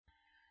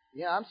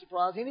Yeah, I'm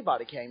surprised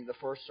anybody came to the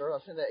first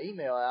service. I sent that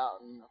email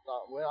out, and I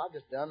thought, well, I've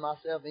just done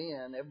myself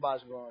in.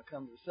 Everybody's going to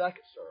come to the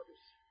second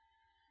service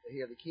to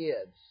hear the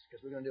kids,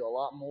 because we're going to do a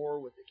lot more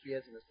with the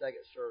kids in the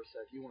second service. So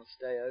if you want to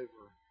stay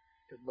over,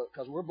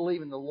 because we're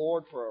believing the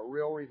Lord for a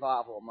real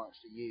revival amongst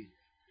the youth.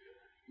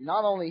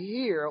 Not only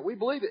here, we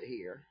believe it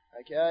here,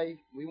 okay?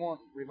 We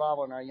want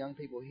revival in our young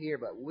people here,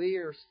 but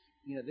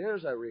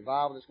there's a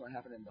revival that's going to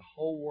happen in the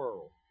whole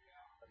world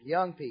of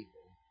young people.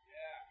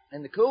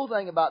 And the cool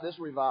thing about this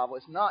revival,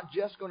 it's not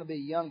just going to be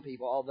young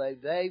people, although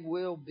they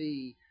will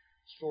be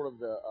sort of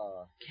the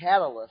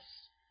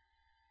catalysts,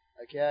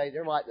 okay?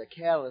 They're like the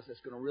catalyst that's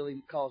going to really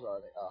cause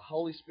a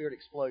Holy Spirit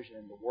explosion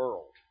in the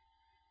world.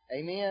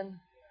 Amen?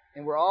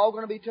 And we're all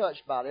going to be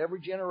touched by it, every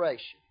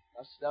generation.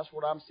 That's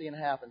what I'm seeing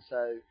happen.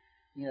 So,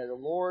 the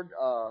Lord,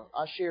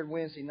 I shared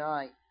Wednesday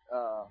night,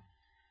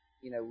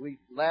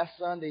 last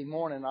Sunday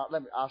morning,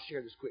 I'll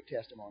share this quick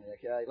testimony,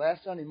 okay?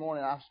 Last Sunday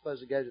morning, I was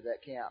supposed to go to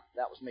that camp.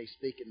 That was me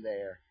speaking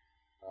there.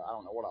 I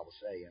don't know what I was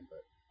saying,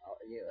 but,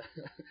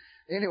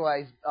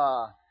 anyways,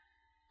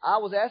 I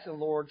was asking the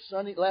Lord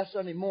last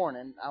Sunday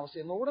morning, I was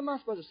saying, Lord, what am I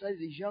supposed to say to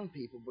these young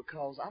people?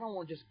 Because I don't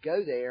want to just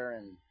go there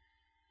and,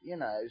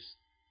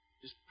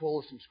 just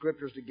pull some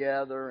scriptures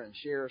together and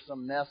share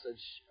some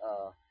message,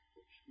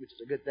 which is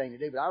a good thing to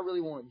do, but I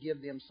really want to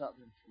give them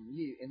something from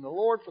you. And the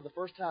Lord, for the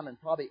first time in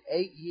probably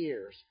 8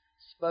 years,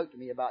 spoke to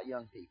me about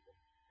young people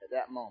at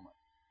that moment.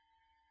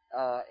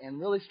 And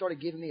really started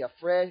giving me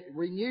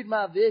renewed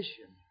my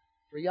vision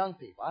for young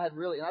people. I didn't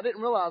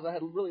realize I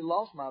had really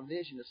lost my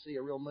vision to see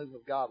a real move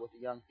of God with the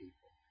young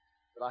people.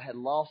 But I had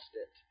lost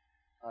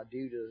it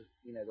due to,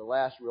 the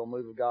last real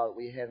move of God that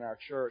we had in our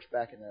church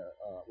back in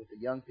with the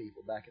young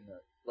people back in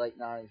the late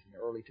 90s and the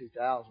early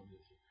 2000s.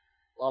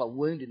 A lot of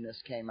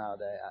woundedness came out of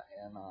that,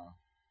 and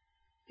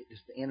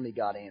the enemy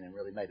got in and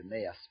really made a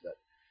mess. But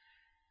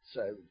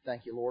so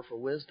thank you, Lord, for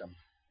wisdom.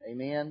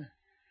 Amen.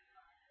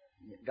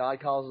 God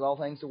causes all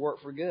things to work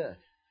for good.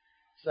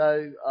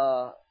 So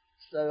I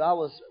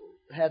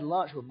had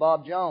lunch with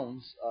Bob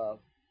Jones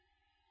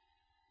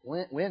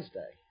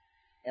Wednesday,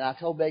 and I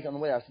told Bacon on the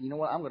way, I said, you know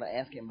what, I'm going to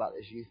ask him about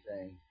this youth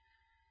thing.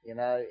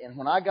 And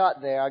when I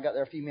got there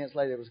a few minutes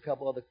later, there was a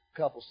couple other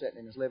couples sitting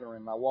in his living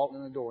room. I walked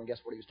in the door, and guess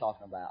what he was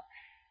talking about?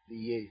 The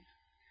youth.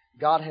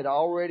 God had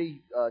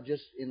already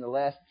just in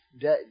the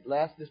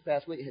this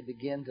past week had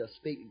begun to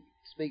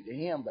speak to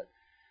him, but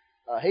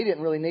he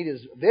didn't really need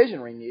his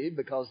vision renewed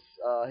because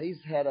he's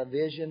had a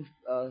vision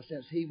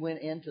since he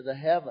went into the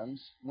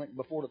heavens, went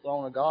before the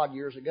throne of God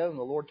years ago, and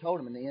the Lord told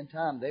him in the end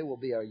time there will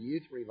be a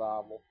youth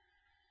revival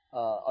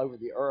over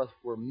the earth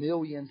where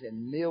millions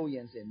and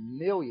millions and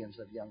millions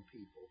of young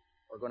people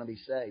are going to be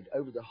saved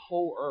over the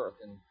whole earth.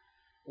 And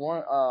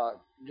one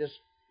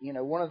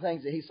of the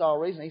things that he saw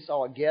recently, he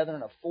saw a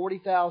gathering of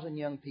 40,000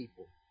 young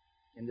people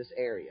in this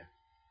area.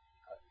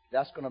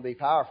 That's going to be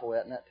powerful,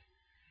 isn't it?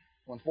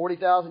 When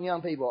 40,000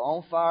 young people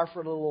on fire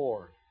for the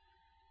Lord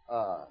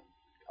are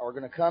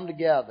going to come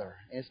together,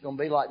 and it's going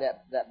to be like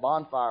that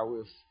bonfire we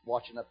was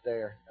watching up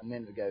there a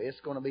minute ago.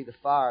 It's going to be the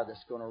fire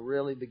that's going to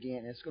really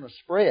begin. It's going to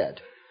spread.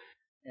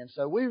 And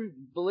so we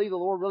believe the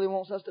Lord really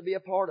wants us to be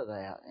a part of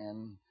that.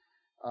 And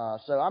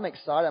so I'm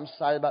excited. I'm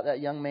excited about that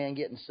young man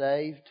getting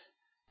saved.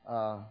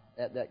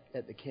 At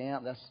the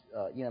camp. That's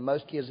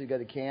most kids who go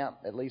to camp,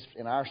 at least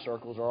in our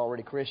circles, are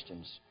already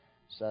Christians.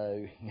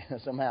 So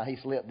somehow he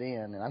slipped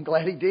in, and I'm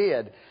glad he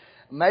did.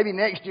 Maybe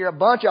next year a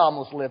bunch of them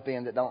will slip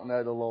in that don't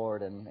know the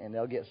Lord, and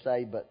they'll get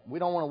saved. But we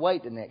don't want to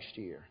wait the next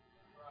year.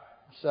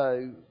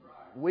 So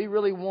we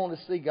really want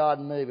to see God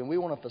move, and we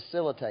want to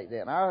facilitate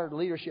that. And our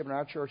leadership in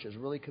our church is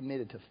really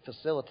committed to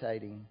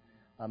facilitating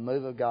a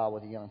move of God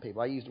with the young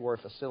people. I use the word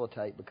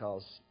facilitate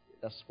because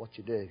that's what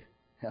you do.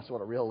 That's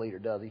what a real leader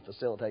does. He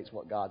facilitates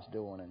what God's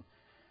doing. And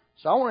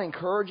so I want to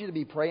encourage you to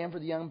be praying for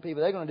the young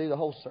people. They're going to do the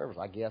whole service,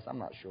 I guess. I'm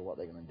not sure what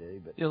they're going to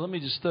do. But let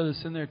me just throw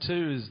this in there,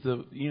 too, is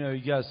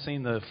you guys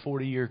seen the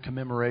 40-year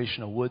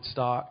commemoration of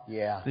Woodstock?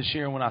 Yeah. This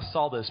year, when I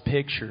saw those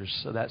pictures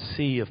of that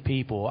sea of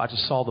people, I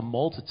just saw the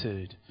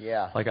multitude.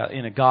 Yeah. Like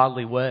in a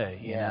godly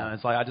way. You know?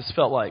 It's like I just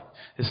felt like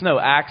it's no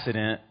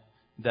accident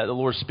that the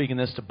Lord's speaking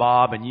this to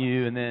Bob and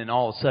you, and then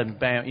all of a sudden,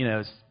 bam,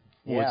 it's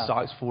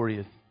Woodstock's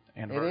 40th.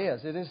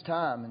 It is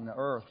time in the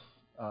earth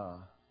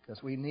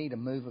because we need a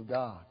move of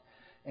God.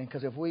 And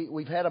because if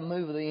we've had a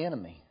move of the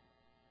enemy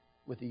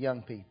with the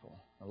young people.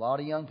 A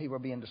lot of young people are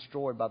being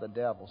destroyed by the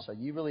devil. So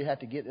you really have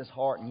to get this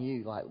heart in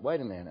you. Like,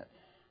 wait a minute.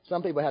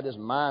 Some people have this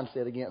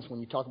mindset against when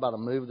you talk about a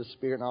move of the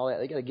Spirit and all that.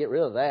 They got to get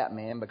rid of that,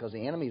 man, because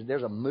the enemy,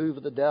 there's a move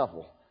of the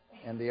devil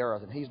in the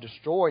earth. And he's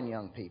destroying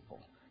young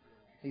people.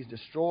 He's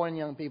destroying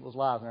young people's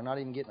lives. And they're not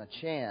even getting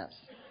a chance,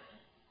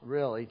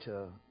 really,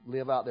 to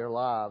live out their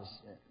lives,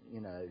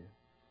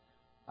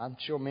 I'm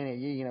sure many of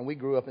you, we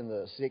grew up in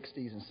the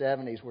 60s and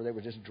 70s where there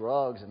was just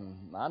drugs,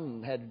 and I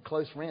had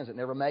close friends that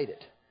never made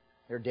it.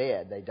 They're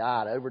dead. They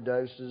died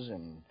overdoses,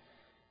 and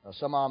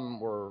some of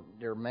them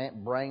their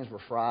brains were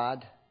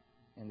fried,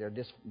 and they're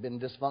been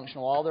dysfunctional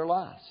all their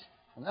lives.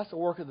 And that's the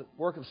work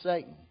of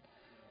Satan.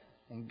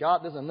 And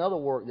God, there's another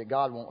work that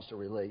God wants to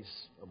release,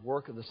 a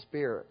work of the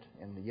Spirit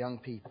in the young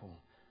people,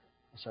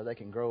 so they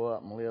can grow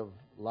up and live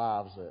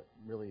lives that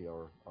really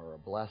are a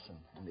blessing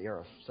in the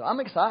earth. So I'm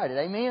excited.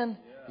 Amen?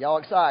 Yeah. Y'all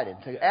excited?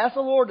 So ask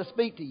the Lord to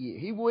speak to you.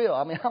 He will.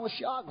 I mean, I was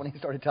shocked when He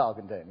started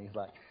talking to me. He's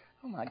like,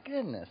 oh my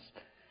goodness.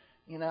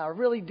 You know, I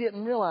really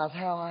didn't realize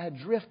how I had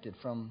drifted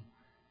from,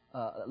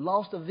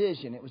 lost a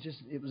vision. It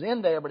was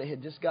in there, but it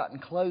had just gotten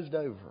closed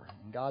over.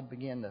 And God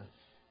began to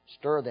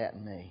stir that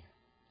in me.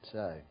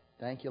 So,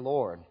 thank you,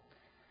 Lord.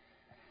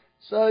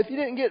 So if you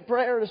didn't get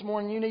prayer this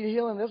morning, you need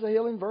healing. There's a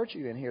healing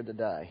virtue in here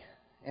today.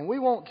 And we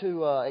want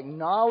to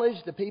acknowledge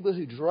the people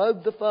who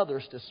drove the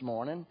furthest this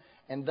morning,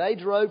 and they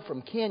drove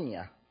from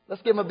Kenya.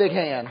 Let's give them a big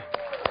hand.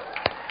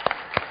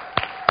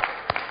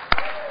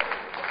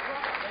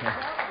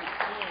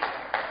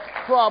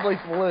 Probably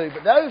flew,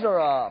 but those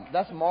are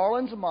that's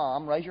Marlon's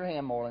mom. Raise your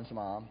hand, Marlon's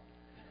mom.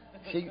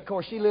 Of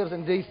course, she lives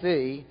in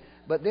D.C.,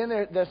 but then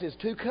there's his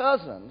two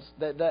cousins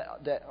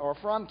that are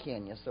from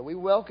Kenya. So we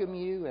welcome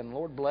you, and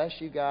Lord bless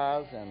you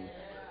guys. And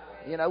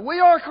you know, we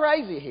are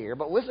crazy here,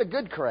 but it's a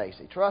good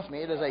crazy. Trust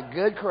me, it is a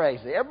good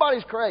crazy.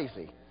 Everybody's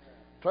crazy.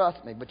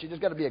 Trust me, but you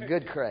just got to be a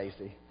good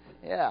crazy.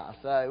 Yeah,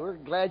 so we're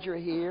glad you're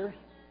here.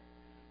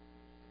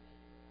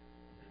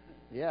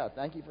 Yeah,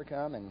 thank you for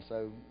coming.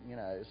 So, you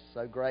know, it's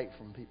so great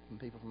when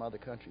people from other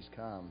countries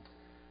come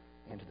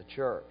into the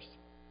church.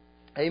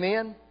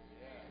 Amen?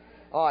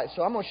 All right,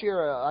 so I'm going to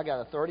share I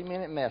got a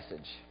 30-minute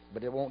message,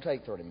 but it won't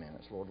take 30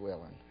 minutes, Lord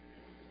willing.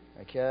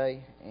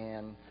 Okay?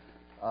 And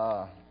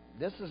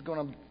this is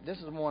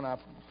one I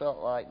felt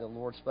like the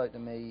Lord spoke to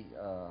me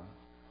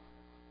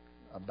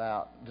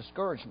about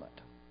discouragement,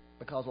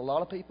 because a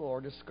lot of people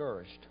are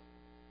discouraged.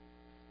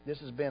 This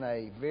has been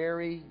a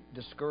very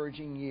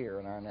discouraging year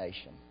in our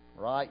nation,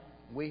 right?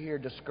 We hear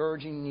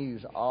discouraging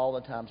news all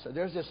the time. So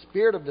there's this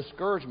spirit of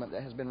discouragement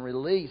that has been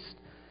released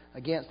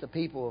against the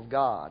people of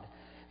God.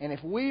 And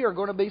if we are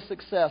going to be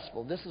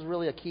successful, this is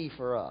really a key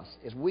for us,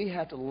 is we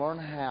have to learn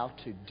how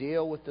to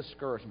deal with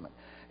discouragement.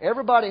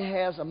 Everybody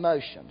has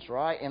emotions,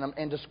 right?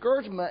 And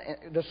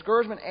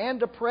discouragement and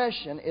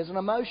depression is an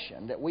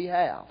emotion that we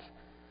have,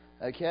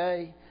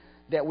 okay,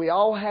 that we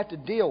all have to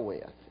deal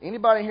with.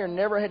 Anybody here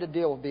never had to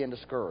deal with being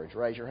discouraged?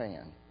 Raise your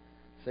hand.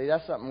 See,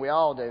 that's something we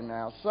all do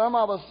now. Some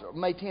of us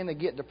may tend to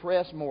get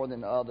depressed more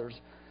than others,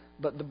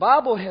 but the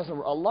Bible has a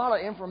lot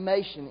of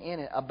information in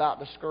it about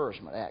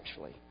discouragement,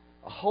 actually.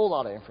 A whole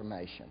lot of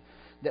information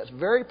that's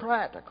very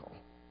practical,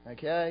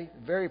 okay?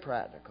 Very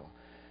practical.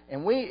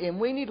 And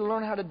we need to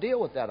learn how to deal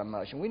with that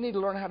emotion. We need to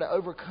learn how to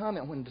overcome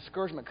it when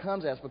discouragement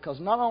comes at us, because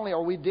not only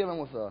are we dealing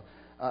with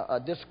a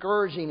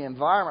discouraging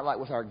environment like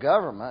with our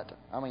government.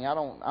 I mean,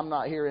 I'm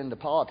not here into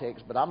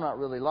politics, but I'm not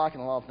really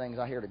liking a lot of things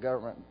I hear the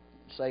government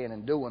saying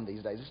and doing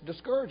these days. It's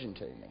discouraging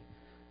to me,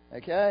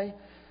 okay?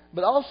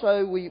 But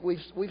also,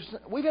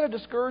 we've had a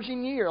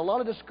discouraging year. A lot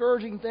of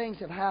discouraging things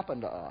have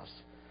happened to us.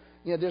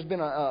 You know, there's been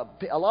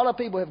a lot of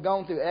people have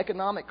gone through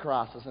economic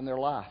crisis in their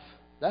life.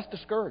 That's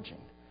discouraging.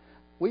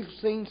 We've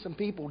seen some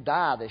people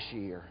die this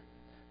year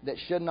that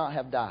should not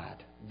have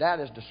died. That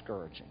is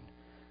discouraging.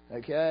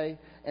 Okay?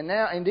 And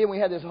then we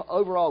have this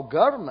overall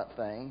government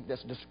thing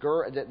that's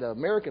discouraged. That the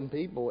American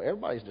people,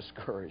 everybody's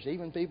discouraged.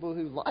 Even people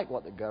who like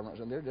what the government's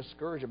doing, they're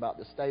discouraged about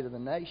the state of the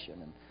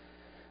nation. And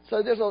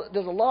so there's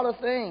a lot of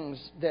things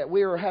that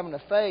we are having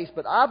to face,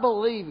 but I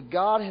believe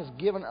God has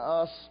given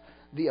us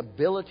the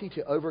ability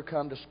to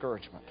overcome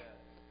discouragement.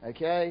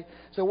 Okay?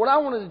 So what I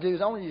wanted to do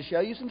is I wanted to show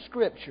you some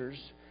scriptures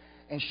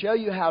and show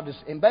you how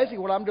and basically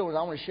what I'm doing is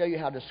I want to show you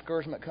how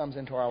discouragement comes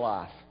into our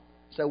life,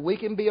 so we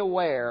can be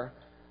aware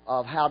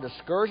of how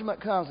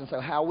discouragement comes and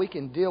so how we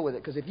can deal with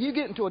it. Because if you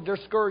get into a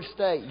discouraged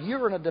state,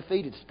 you're in a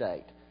defeated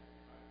state.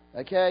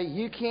 Okay?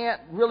 You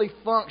can't really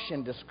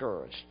function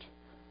discouraged.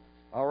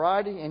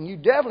 Alrighty? And you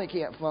definitely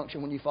can't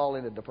function when you fall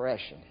into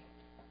depression.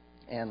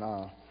 And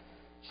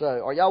so,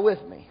 are y'all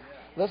with me?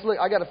 Let's look.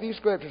 I got a few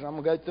scriptures. I'm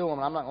going to go through them,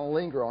 and I'm not going to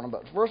linger on them.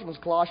 But the first one is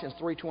Colossians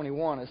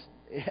 3:21.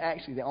 It's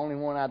actually the only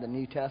one out of the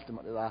New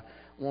Testament that I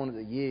wanted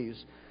to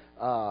use.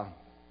 But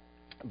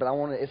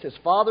it says,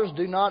 "Fathers,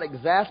 do not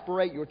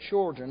exasperate your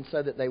children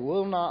so that they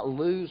will not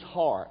lose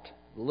heart."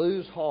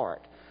 Lose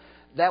heart.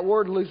 That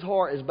word "lose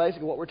heart" is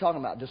basically what we're talking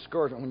about,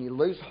 discouragement. When you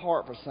lose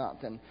heart for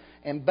something.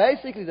 And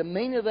basically the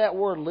meaning of that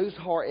word, lose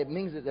heart, it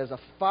means that there's a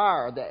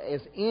fire that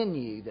is in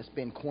you that's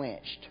been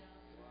quenched.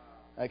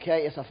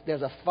 Okay?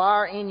 There's a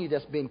fire in you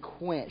that's been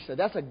quenched. So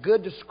that's a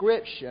good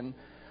description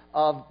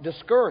of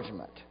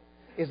discouragement.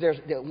 Is there's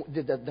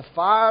the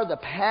fire, the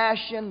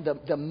passion,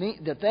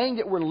 the thing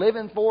that we're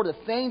living for, the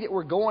thing that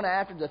we're going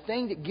after, the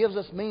thing that gives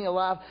us meaning in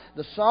life,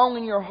 the song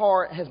in your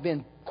heart has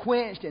been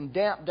quenched and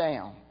damped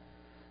down.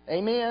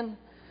 Amen?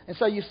 And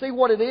so you see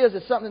what it is.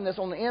 It's something that's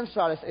on the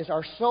inside. It's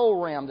our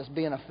soul realm that's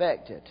being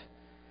affected.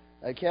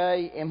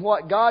 Okay? And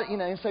what God,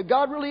 and so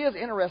God really is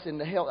interested in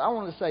the health. I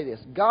want to say this.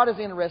 God is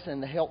interested in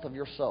the health of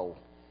your soul.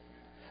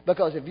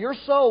 Because if your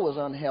soul is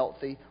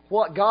unhealthy,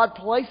 what God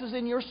places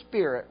in your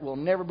spirit will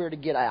never be able to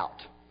get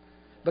out.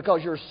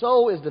 Because your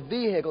soul is the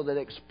vehicle that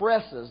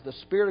expresses the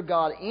Spirit of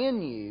God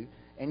in you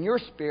and your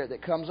spirit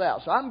that comes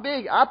out. So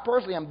I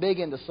personally am big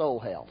into soul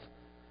health.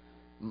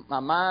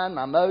 My mind,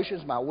 my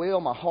emotions, my will,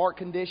 my heart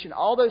condition,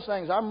 all those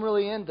things. I'm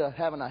really into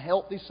having a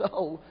healthy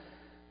soul,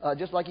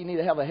 just like you need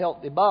to have a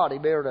healthy body,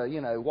 be able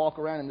to, walk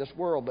around in this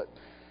world. But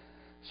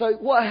so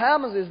what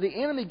happens is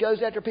the enemy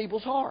goes after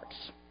people's hearts.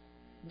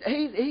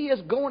 He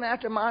is going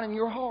after mine and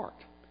your heart.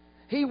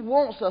 He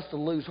wants us to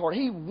lose heart.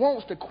 He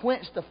wants to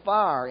quench the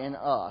fire in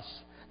us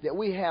that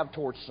we have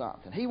towards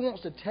something. He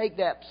wants to take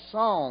that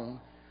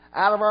song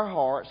out of our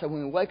heart, so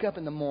when we wake up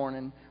in the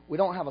morning, we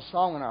don't have a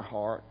song in our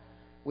heart.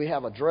 We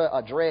have a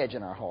dredge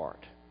in our heart.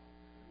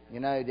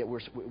 That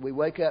we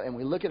wake up and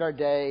we look at our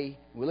day,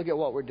 we look at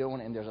what we're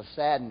doing, and there's a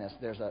sadness.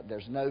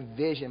 There's no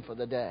vision for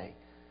the day,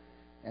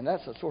 and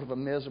that's a sort of a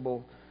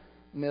miserable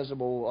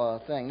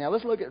thing. Now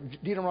let's look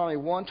at Deuteronomy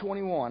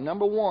 1:21.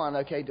 Number one,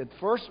 okay.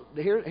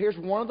 Here's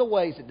one of the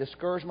ways that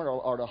discouragement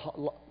or the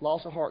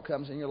loss of heart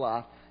comes in your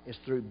life is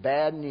through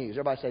bad news.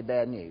 Everybody say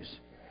bad news.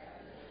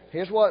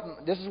 This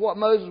is what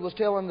Moses was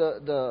telling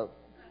the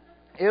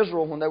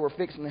Israel when they were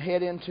fixing to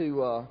head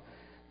into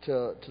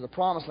to the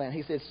promised land.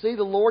 He said, "See,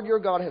 the Lord your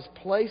God has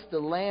placed the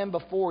land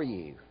before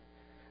you.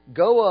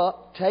 Go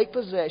up, take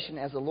possession,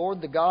 as the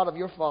Lord, the God of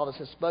your fathers,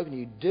 has spoken to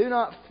you. Do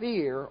not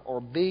fear or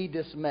be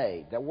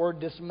dismayed." That word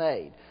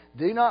dismayed.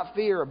 Do not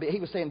fear or be. He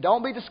was saying,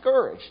 don't be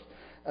discouraged.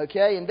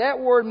 Okay? And that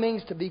word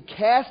means to be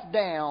cast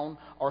down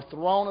or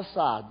thrown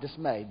aside.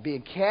 Dismayed.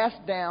 Being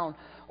cast down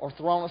or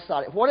thrown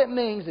aside. What it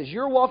means is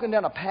you're walking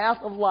down a path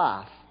of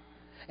life,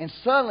 and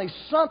suddenly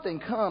something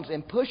comes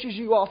and pushes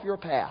you off your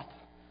path.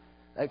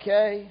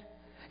 Okay?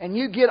 And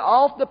you get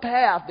off the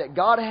path that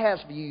God has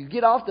for you. You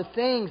get off the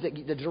things,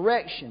 the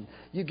direction.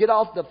 You get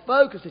off the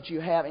focus that you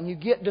have, and you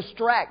get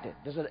distracted.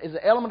 There's an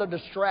element of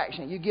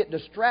distraction. You get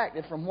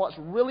distracted from what's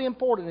really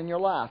important in your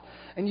life.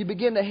 And you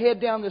begin to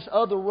head down this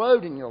other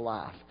road in your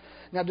life.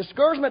 Now,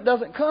 discouragement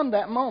doesn't come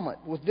that moment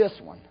with this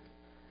one.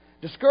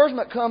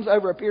 Discouragement comes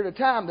over a period of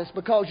time. That's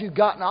because you've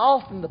gotten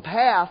off from the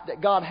path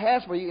that God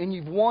has for you, and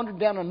you've wandered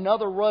down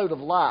another road of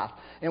life.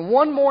 And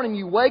one morning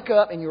you wake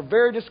up and you're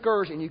very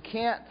discouraged, and you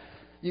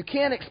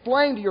can't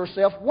explain to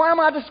yourself, why am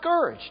I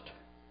discouraged?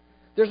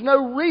 There's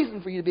no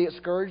reason for you to be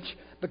discouraged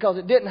because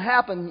it didn't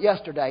happen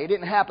yesterday. It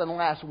didn't happen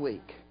last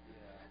week.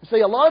 See,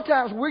 a lot of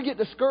times we get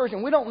discouraged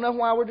and we don't know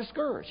why we're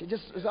discouraged. It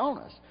just is on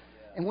us.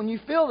 And when you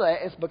feel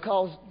that, it's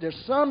because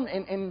there's some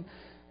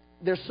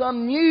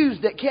news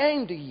that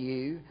came to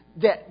you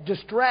that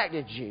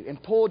distracted you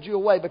and pulled you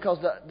away. Because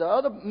the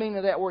other meaning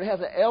of that word has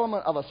an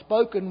element of a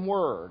spoken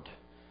word.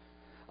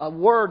 A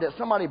word that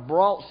somebody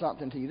brought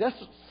something to you. This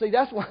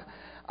is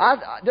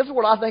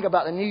what I think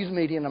about the news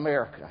media in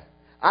America.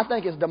 I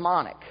think it's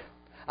demonic.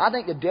 I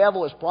think the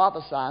devil is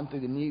prophesying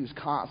through the news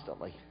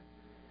constantly.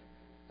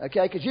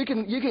 Okay, because you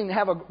can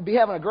be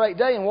having a great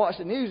day and watch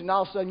the news, and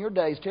all of a sudden your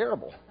day is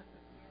terrible.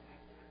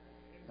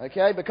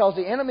 Okay, because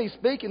the enemy's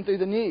speaking through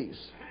the news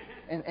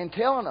and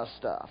telling us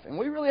stuff, and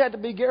we really have to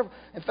be careful.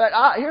 In fact,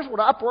 here's what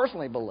I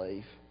personally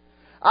believe.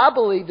 I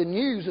believe the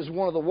news is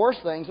one of the worst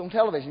things on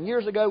television.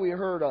 Years ago, we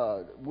heard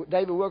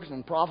David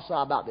Wilkerson prophesy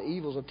about the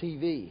evils of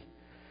TV.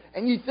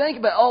 And you think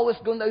about,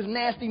 it's going to those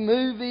nasty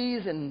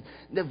movies and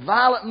the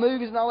violent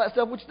movies and all that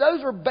stuff, which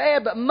those are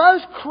bad, but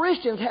most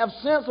Christians have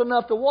sense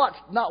enough to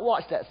not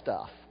watch that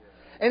stuff.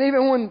 And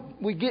even when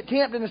we get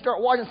tempted and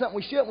start watching something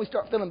we shouldn't, we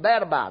start feeling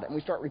bad about it, and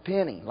we start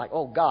repenting. Like,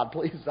 oh God,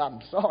 please, I'm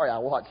sorry I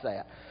watched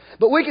that.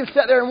 But we can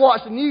sit there and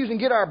watch the news and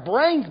get our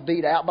brains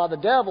beat out by the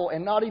devil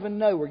and not even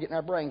know we're getting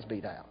our brains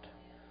beat out.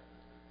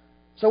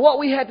 So what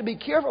we have to be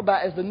careful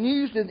about is the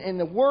news and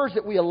the words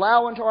that we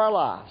allow into our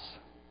lives.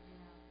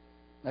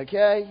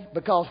 Okay?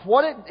 Because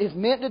what it is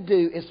meant to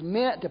do is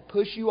meant to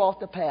push you off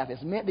the path.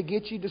 It's meant to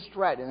get you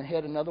distracted and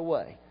head another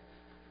way.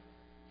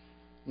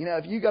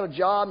 If you got a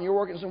job and you're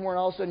working somewhere and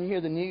all of a sudden you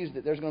hear the news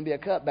that there's going to be a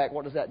cutback,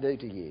 what does that do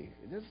to you?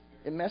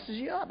 It messes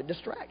you up. It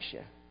distracts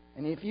you.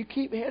 And if you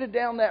keep headed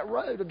down that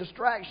road of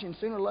distraction,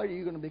 sooner or later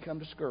you're going to become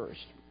discouraged.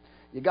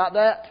 You got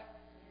that?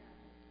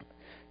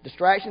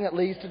 Distraction that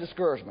leads to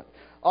discouragement.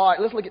 All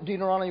right, let's look at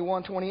Deuteronomy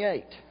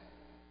 1:28.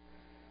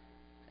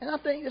 And I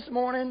think this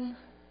morning,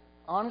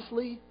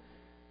 honestly,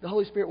 the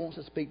Holy Spirit wants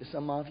to speak to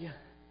some of you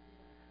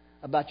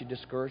about your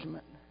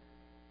discouragement.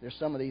 There's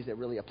some of these that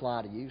really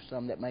apply to you,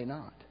 some that may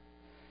not.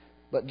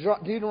 But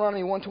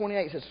Deuteronomy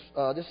 1:28 says,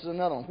 this is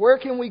another one. Where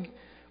can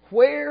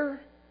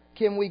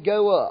we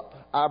go up?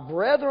 Our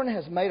brethren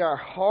has made our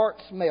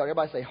hearts melt.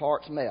 Everybody say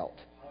hearts melt.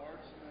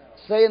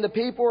 Saying the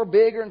people are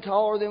bigger and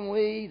taller than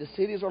we. The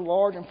cities are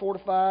large and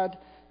fortified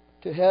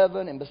to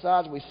heaven. And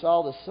besides, we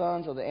saw the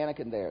sons of the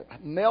Anakim there.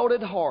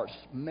 Melted hearts.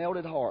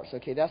 Melted hearts.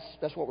 Okay,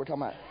 that's what we're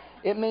talking about.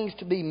 It means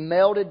to be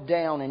melted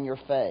down in your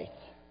faith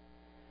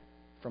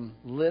from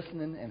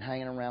listening and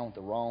hanging around with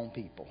the wrong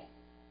people.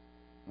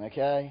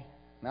 Okay?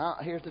 Now,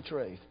 here's the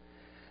truth.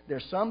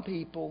 There's some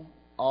people,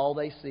 all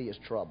they see is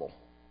trouble.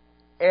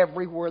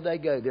 Everywhere they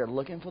go, they're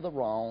looking for the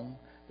wrong.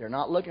 They're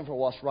not looking for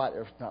what's right.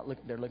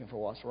 They're looking for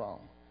what's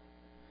wrong.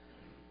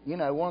 You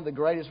know, one of the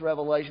greatest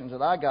revelations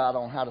that I got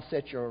on how to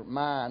set your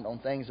mind on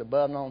things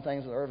above and on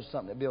things on earth is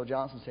something that Bill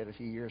Johnson said a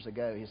few years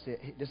ago. He said,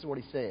 this is what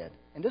he said,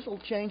 and this will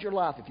change your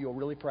life if you'll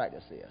really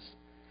practice this.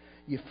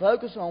 You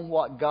focus on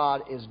what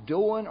God is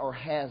doing or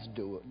has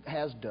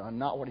done,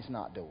 not what He's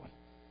not doing.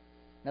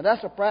 Now,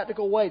 that's a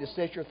practical way to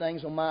set your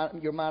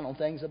mind on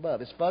things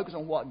above. It's focus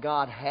on what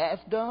God has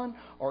done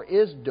or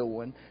is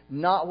doing,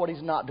 not what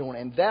He's not doing,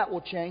 and that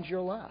will change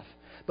your life.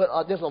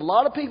 But there's a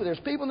lot of people, there's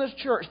people in this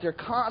church,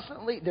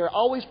 they're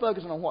always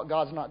focusing on what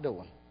God's not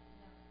doing.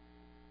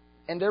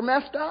 And they're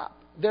messed up.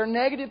 They're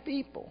negative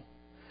people.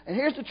 And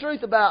here's the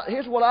truth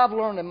here's what I've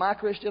learned in my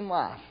Christian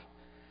life,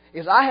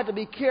 is I have to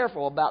be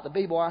careful about the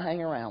people I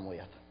hang around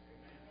with.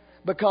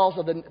 Because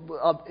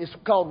it's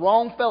called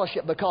wrong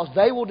fellowship, because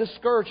they will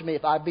discourage me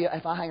if I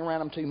hang around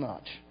them too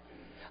much.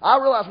 I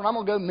realize when I'm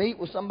going to go meet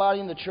with somebody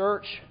in the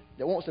church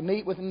that wants to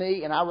meet with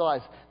me, and I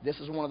realize this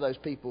is one of those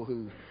people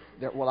who,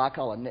 they're what I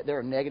call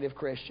they're a negative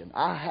Christian.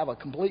 I have a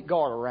complete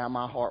guard around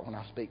my heart when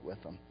I speak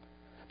with them.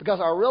 Because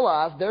I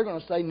realize they're going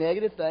to say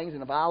negative things,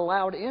 and if I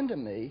allow it into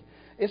me,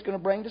 it's going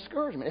to bring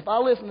discouragement. If I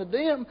listen to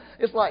them,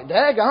 it's like,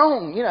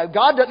 daggone,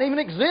 God doesn't even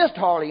exist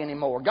hardly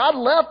anymore. God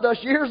left us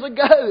years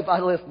ago if I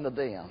listen to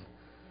them.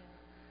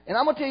 And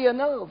I'm going to tell you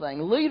another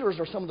thing. Leaders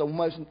are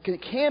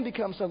can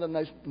become some of the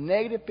most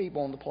negative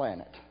people on the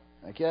planet.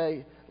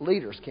 Okay?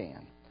 Leaders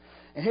can.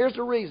 And here's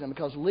the reason,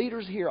 because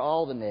leaders hear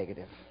all the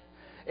negative.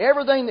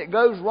 Everything that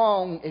goes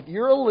wrong, if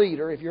you're a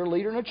leader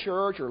in a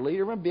church or a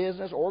leader in a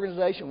business,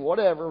 organization,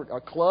 whatever,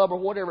 a club or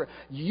whatever,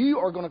 you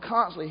are going to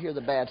constantly hear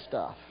the bad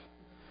stuff.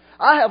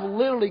 I have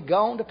literally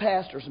gone to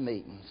pastors'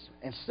 meetings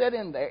and sat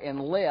in there and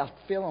left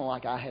feeling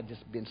like I had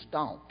just been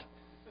stomped.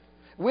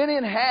 Went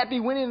in happy,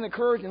 went in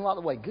encouraged, and a lot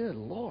of the way, good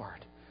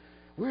Lord,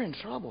 we're in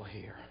trouble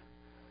here.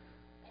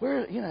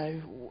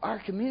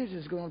 Our community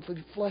is going to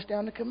flush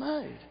down the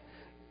commode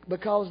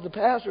because the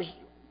pastors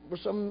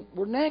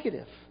were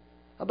negative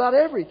about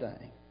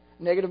everything.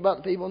 Negative about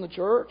the people in the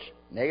church.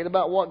 Negative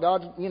about what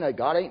God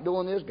ain't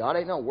doing this. God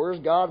ain't doing. Where's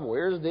God?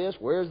 Where's this?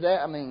 Where's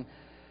that? I mean,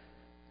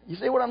 you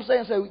see what I'm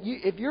saying? So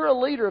if you're a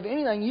leader of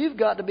anything, you've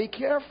got to be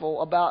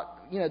careful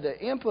about the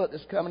input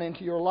that's coming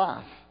into your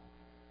life.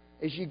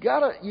 Is you've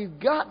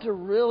got to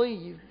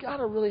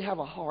really have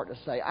a heart to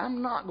say,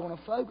 I'm not going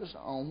to focus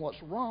on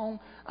what's wrong.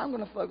 I'm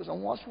going to focus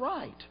on what's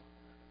right.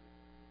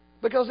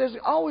 Because there's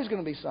always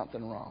going to be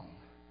something wrong.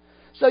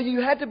 So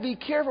you have to be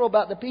careful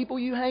about the people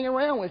you hang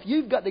around with.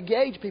 You've got to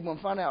gauge people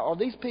and find out, are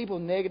these people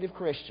negative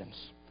Christians?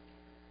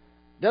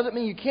 Doesn't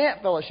mean you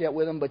can't fellowship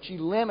with them, but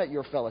you limit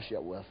your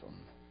fellowship with them.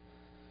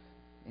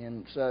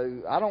 And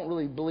so I don't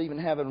really believe in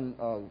having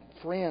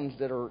friends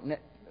that are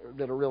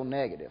real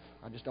negative.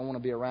 I just don't want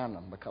to be around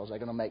them because they're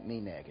going to make me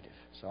negative.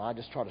 So I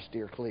just try to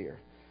steer clear.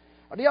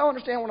 Do y'all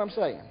understand what I'm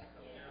saying?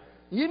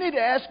 You need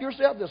to ask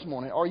yourself this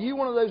morning, are you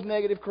one of those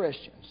negative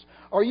Christians?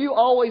 Are you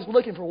always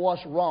looking for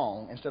what's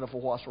wrong instead of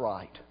for what's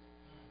right?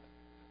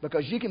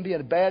 Because you can be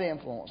a bad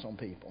influence on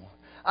people.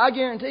 I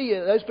guarantee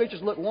you, those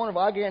pictures look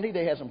wonderful. I guarantee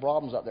they had some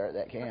problems up there at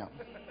that camp.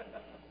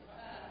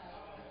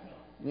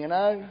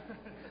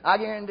 I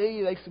guarantee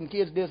you some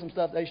kids did some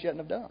stuff they shouldn't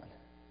have done.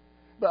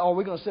 But are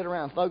we going to sit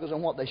around and focus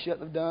on what they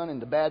shouldn't have done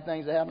and the bad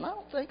things that happen? I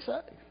don't think so.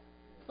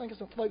 I think it's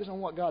to focus on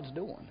what God's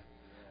doing.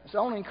 So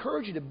I want to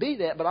encourage you to be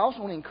that, but I also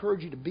want to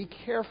encourage you to be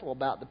careful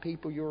about the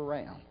people you're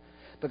around.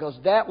 Because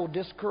that will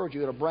discourage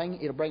you. It'll bring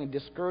a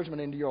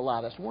discouragement into your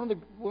life. That's one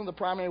of the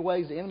primary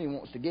ways the enemy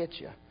wants to get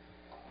you.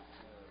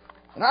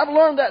 And I've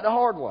learned that the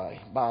hard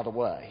way, by the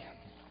way.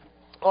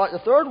 All right, the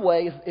third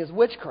way is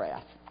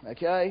witchcraft.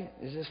 Okay?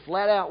 It's just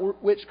flat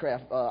out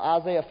witchcraft.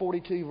 Isaiah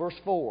 42, verse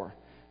 4.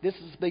 This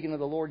is speaking of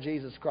the Lord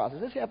Jesus Christ.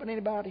 Does this happen to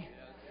anybody?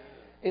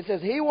 It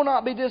says, He will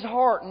not be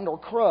disheartened or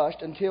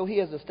crushed until He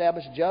has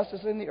established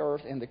justice in the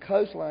earth, and the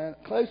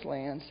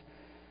coastlands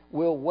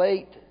will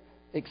wait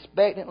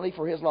expectantly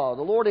for His law.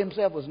 The Lord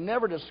Himself was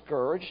never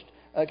discouraged.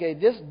 Okay,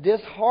 this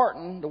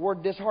disheartened, the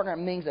word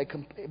disheartened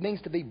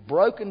means to be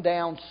broken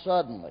down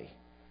suddenly.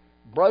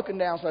 Broken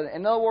down suddenly.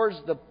 In other words,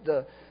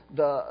 the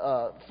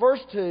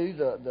first two,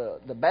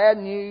 the bad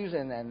news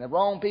and the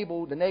wrong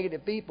people, the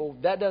negative people,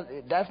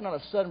 that's not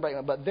a sudden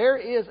breakdown. But there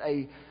is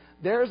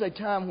a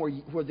time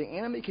where the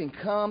enemy can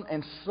come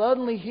and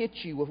suddenly hit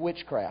you with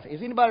witchcraft.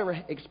 Has anybody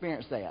ever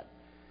experienced that?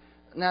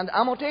 Now,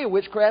 I'm going to tell you,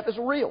 witchcraft is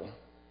real.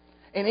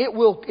 And it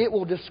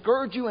will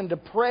discourage you and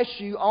depress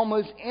you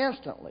almost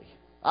instantly.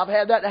 I've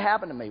had that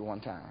happen to me one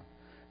time.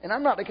 And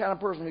I'm not the kind of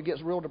person who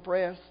gets real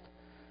depressed.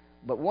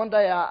 But one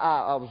day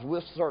I was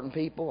with certain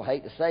people. I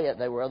hate to say it.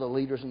 They were other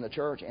leaders in the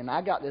church. And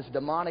I got this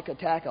demonic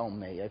attack on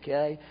me,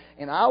 okay?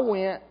 And I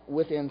went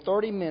within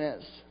 30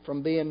 minutes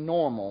from being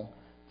normal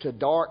to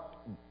dark,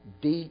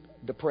 deep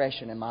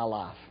depression in my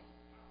life.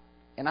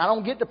 And I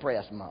don't get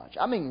depressed much.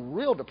 I mean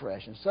real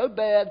depression. So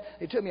bad,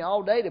 it took me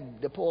all day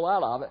to pull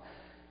out of it.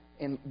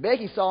 And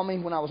Becky saw me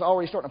when I was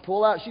already starting to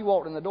pull out. She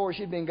walked in the door.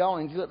 She'd been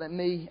gone, and she looked at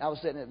me. I was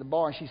sitting at the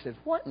bar, and she said,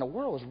 "What in the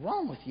world is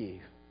wrong with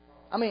you?"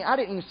 I mean, I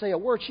didn't even say a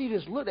word. She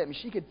just looked at me.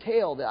 She could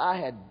tell that I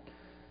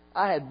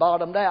had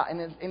bottomed out, and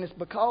it's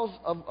because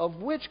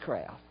of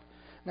witchcraft.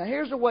 Now,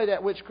 here's the way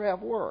that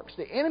witchcraft works.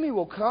 The enemy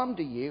will come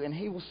to you and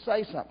he will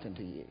say something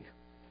to you.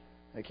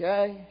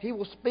 Okay? He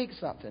will speak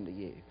something to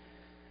you.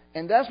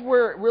 And that's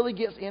where it really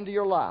gets into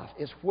your life.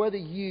 It's whether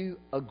you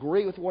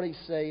agree with what he's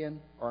saying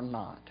or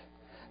not.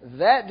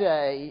 That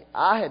day,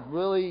 I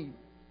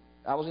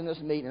was in this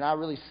meeting and I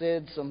really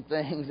said some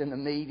things in the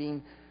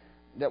meeting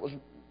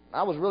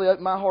I was really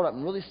opening my heart up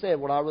and really said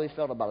what I really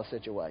felt about a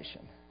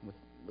situation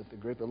with the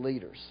group of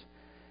leaders.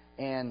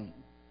 And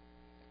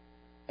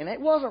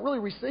it wasn't really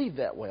received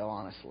that well,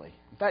 honestly.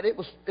 In fact, it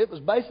was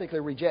basically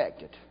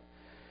rejected.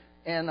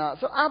 And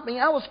so I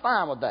was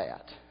fine with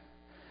that.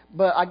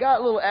 But I got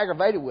a little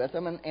aggravated with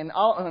them, and as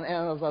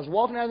I was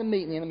walking out of the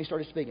meeting, the enemy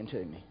started speaking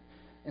to me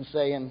and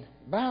saying,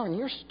 "Byron,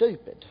 you're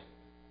stupid.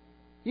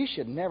 You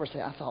should never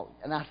say."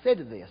 And I said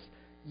to this,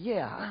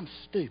 "Yeah, I'm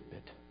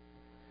stupid."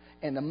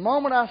 And the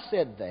moment I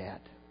said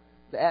that,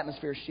 the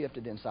atmosphere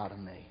shifted inside of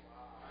me.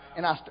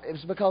 And it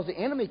was because the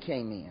enemy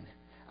came in.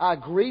 I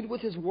agreed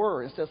with his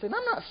word instead of saying,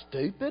 "I'm not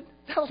stupid."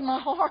 That was my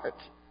heart.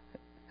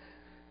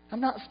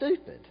 I'm not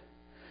stupid.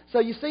 So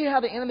you see how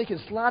the enemy can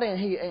slide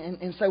in.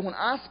 And so when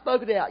I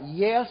spoke it out,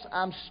 "Yes,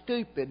 I'm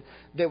stupid,"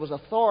 there was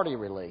authority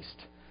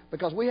released.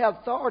 Because we have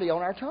authority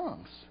on our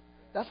tongues.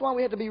 That's why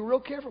we have to be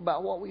real careful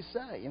about what we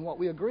say and what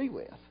we agree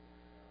with.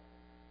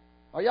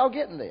 Are y'all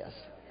getting this?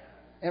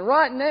 And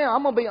right now,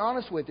 I'm going to be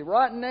honest with you.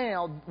 Right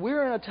now,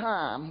 we're in a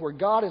time where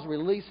God is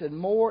releasing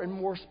more and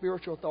more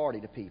spiritual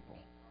authority to people.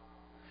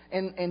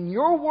 And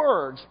your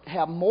words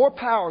have more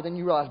power than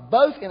you realize,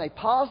 both in a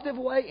positive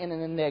way and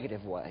in a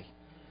negative way.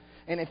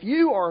 And if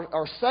you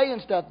are saying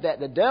stuff that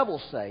the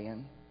devil's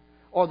saying,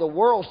 or the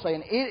world's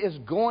saying, it is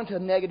going to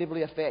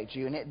negatively affect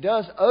you. And it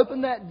does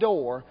open that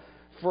door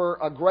for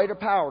a greater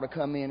power to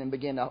come in and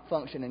begin to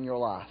function in your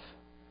life.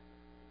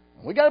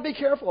 We got to be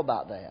careful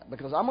about that,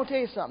 because I'm going to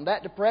tell you something.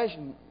 That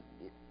depression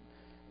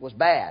was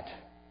bad.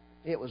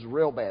 It was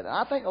real bad. And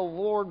I think the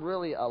Lord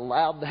really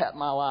allowed that in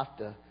my life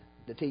to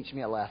teach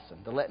me a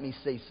lesson, to let me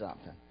see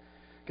something.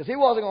 Because He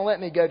wasn't going to let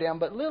me go down.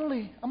 But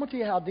literally, I'm going to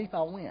tell you how deep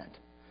I went.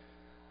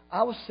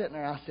 I was sitting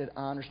there and I said,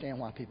 "I understand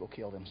why people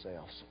kill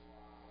themselves."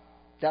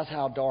 That's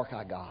how dark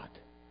I got.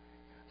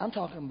 I'm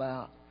talking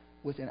about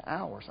within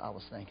hours I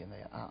was thinking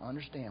that. I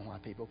understand why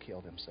people kill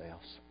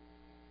themselves.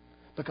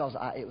 Because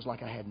it was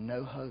like I had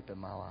no hope in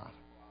my life.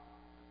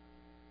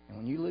 And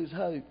when you lose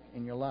hope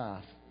in your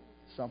life,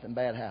 something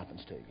bad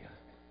happens to you.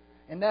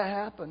 And that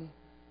happened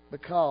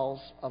because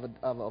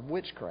of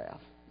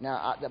witchcraft.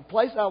 Now, the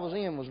place I was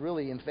in was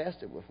really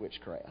infested with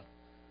witchcraft.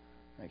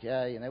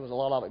 Okay? And there was a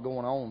lot of it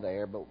going on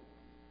there, but,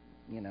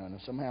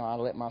 and somehow I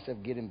let myself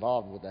get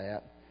involved with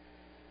that.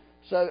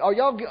 So,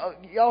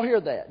 y'all hear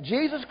that?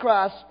 Jesus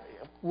Christ,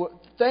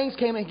 things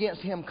came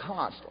against Him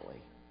constantly.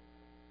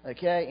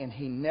 Okay? And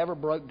He never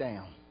broke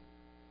down.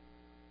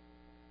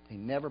 He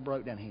never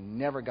broke down. He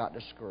never got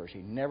discouraged.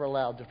 He never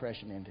allowed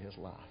depression into His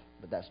life.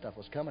 But that stuff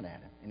was coming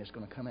at Him. And it's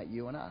going to come at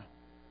you and I.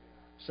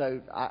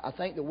 So I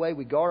think the way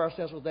we guard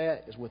ourselves with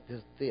that is with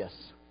this,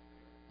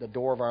 the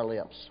door of our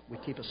lips. We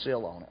keep a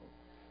seal on it.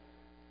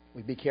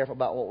 We be careful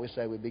about what we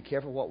say. We be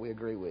careful what we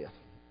agree with.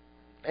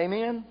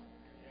 Amen?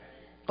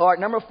 All right,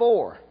 number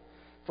 4.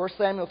 1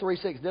 Samuel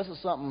 3:6. This is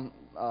something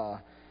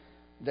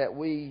that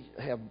we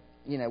have,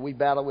 we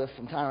battle with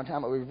from time to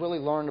time, but we've really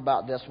learned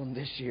about this one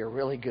this year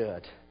really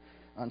good,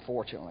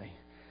 unfortunately.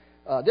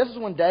 This is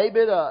when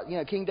David,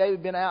 King David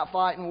had been out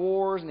fighting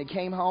wars, and he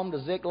came home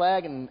to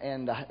Ziklag,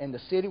 and the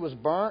city was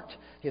burnt.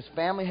 His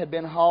family had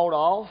been hauled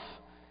off,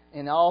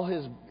 and all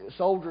his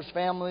soldiers'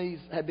 families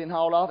had been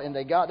hauled off, and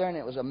they got there, and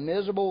it was a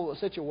miserable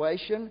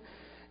situation.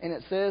 And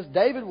it says,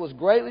 David was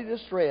greatly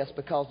distressed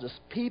because the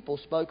people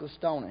spoke of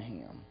stoning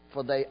him.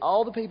 For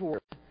all the people were,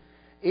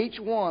 each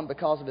one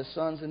because of his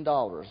sons and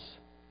daughters.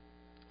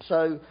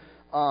 So,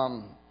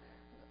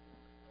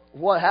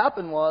 what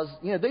happened was,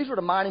 these were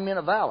the mighty men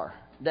of valor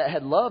that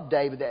had loved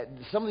David. That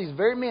some of these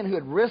very men who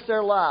had risked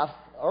their life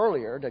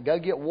earlier to go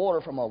get water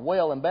from a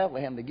well in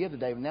Bethlehem to give to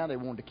David, now they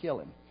wanted to kill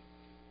him.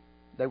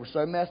 They were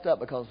so messed up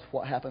because of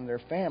what happened to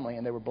their family,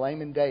 and they were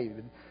blaming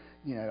David.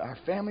 Our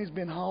family's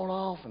been hauled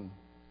off, and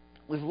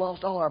we've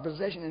lost all our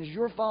possessions, and it's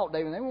your fault,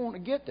 David. And they want to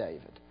get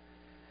David.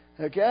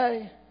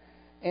 Okay?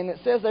 And it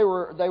says they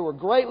were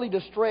greatly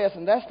distressed,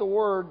 and that's the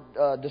word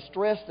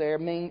distress there.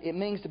 It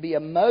means to be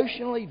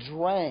emotionally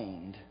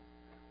drained.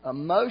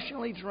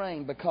 Emotionally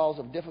drained because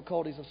of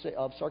difficulties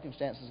of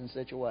circumstances and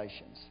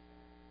situations.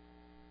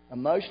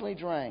 Emotionally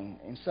drained.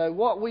 And so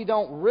what we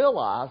don't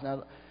realize,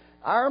 now,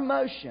 our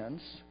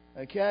emotions,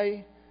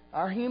 okay,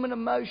 our human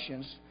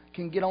emotions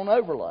can get on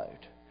overload.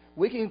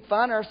 We can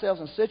find ourselves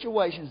in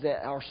situations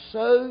that are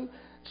so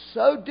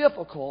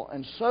difficult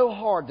and so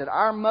hard that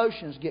our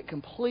emotions get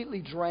completely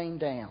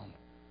drained down.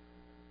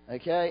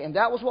 Okay? And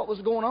that was what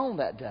was going on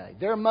that day.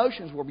 Their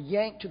emotions were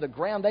yanked to the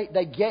ground.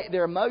 They get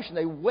their emotion.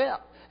 They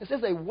wept. It says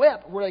they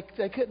wept where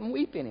they couldn't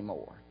weep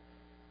anymore.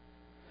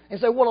 And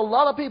so what a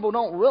lot of people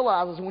don't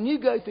realize is when you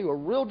go through a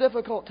real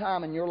difficult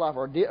time in your life,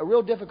 or a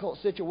real difficult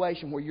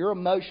situation where your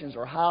emotions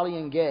are highly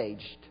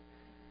engaged,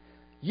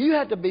 you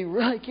have to be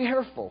really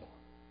careful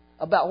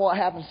about what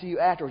happens to you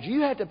afterwards.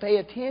 You have to pay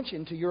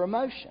attention to your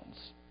emotions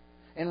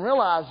and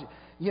realize,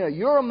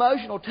 your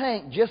emotional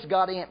tank just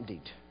got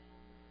emptied.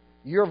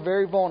 You're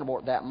very vulnerable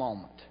at that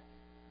moment.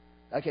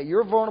 Okay,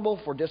 you're vulnerable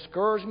for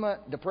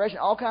discouragement, depression,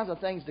 all kinds of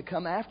things to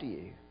come after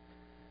you.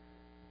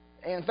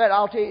 And in fact,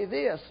 I'll tell you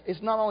this: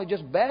 it's not only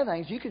just bad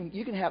things. You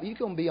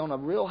can be on a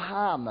real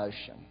high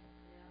emotion.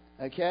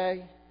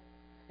 Okay,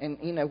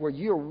 and where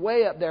you're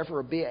way up there for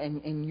a bit,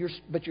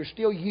 but you're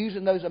still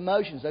using those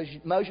emotions. Those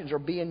emotions are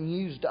being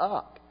used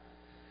up.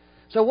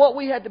 So what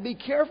we had to be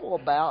careful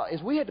about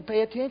is we had to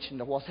pay attention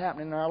to what's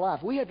happening in our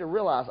life. We had to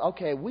realize,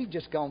 okay, we've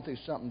just gone through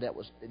something that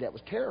was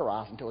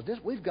terrorizing to us.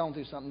 We've gone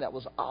through something that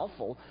was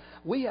awful.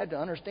 We had to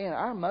understand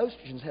our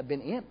emotions have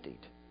been emptied.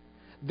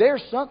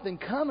 There's something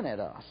coming at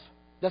us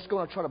that's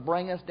going to try to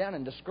bring us down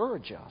and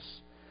discourage us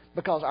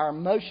because our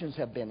emotions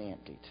have been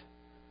emptied.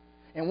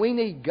 And we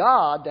need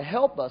God to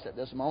help us at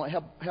this moment,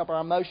 help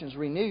our emotions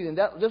renew. And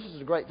this is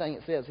a great thing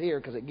it says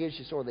here because it gives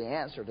you sort of the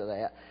answer to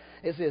that.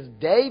 It says,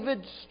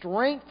 David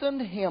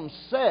strengthened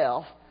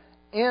himself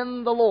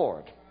in the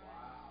Lord.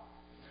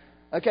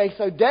 Okay,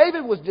 so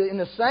David was in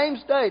the same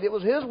state. It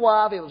was his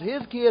wife, it was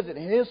his kids, and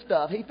his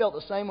stuff. He felt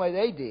the same way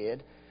they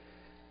did.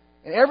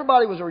 And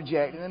everybody was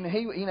rejecting him. And he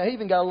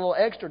even got a little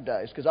extra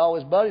dose because all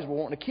his buddies were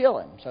wanting to kill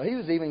him. So he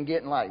was even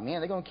getting like,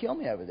 man, they're going to kill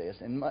me over this,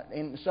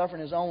 and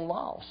suffering his own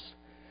loss.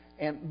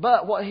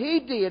 But what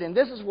he did, and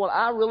this is what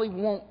I really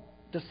want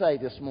to say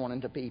this morning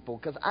to people,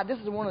 because this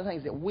is one of the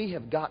things that we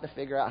have got to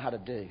figure out how to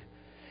do,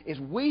 is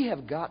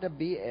we've got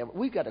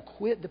to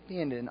quit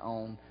depending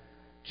on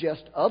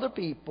just other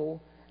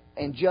people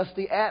and just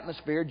the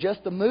atmosphere,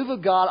 just the move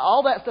of God,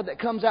 all that stuff that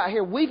comes out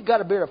here. We've got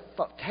to be able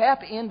to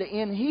tap into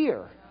in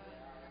here.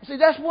 See,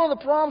 that's one of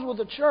the problems with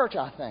the church,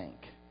 I think,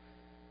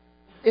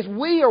 is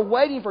we are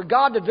waiting for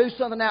God to do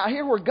something out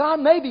here where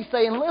God may be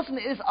saying, listen,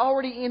 it's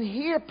already in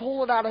here,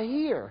 pull it out of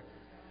here.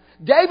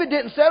 David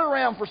didn't sit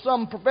around for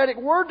some prophetic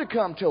word to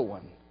come to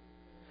him.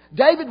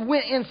 David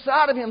went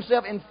inside of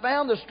himself and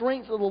found the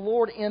strength of the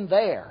Lord in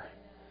there.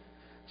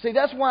 See,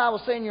 that's why I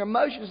was saying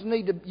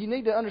you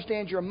need to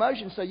understand your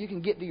emotions so you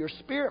can get to your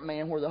spirit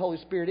man where the Holy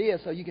Spirit is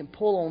so you can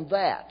pull on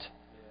that.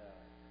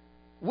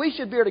 We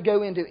should be able to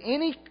go into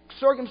any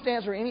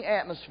circumstance or any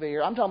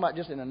atmosphere. I'm talking about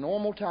just in a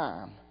normal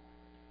time.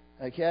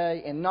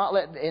 Okay? And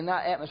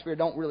that atmosphere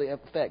don't really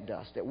affect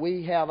us.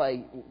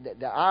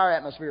 That our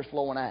atmosphere is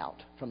flowing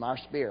out from our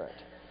spirit.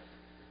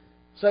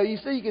 So you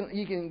see,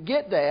 you can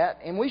get that,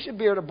 and we should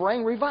be able to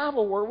bring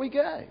revival where we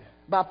go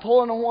by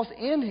pulling on what's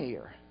in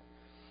here.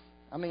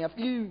 I mean, a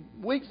few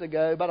weeks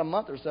ago, about a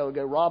month or so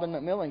ago, Robin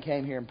McMillan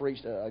came here and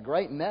preached a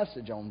great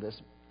message on this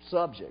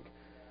subject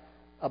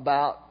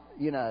about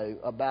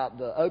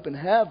the open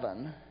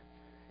heaven.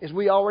 Is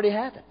we already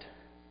have it.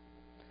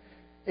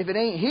 If it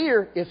ain't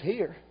here, it's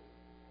here,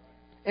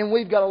 and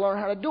we've got to learn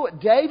how to do it.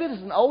 David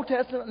is an Old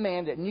Testament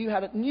man that knew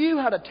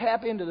how to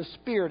tap into the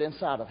Spirit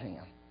inside of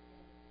him.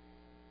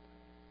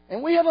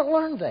 And we haven't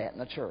learned that in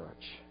the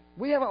church.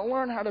 We haven't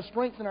learned how to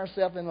strengthen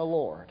ourselves in the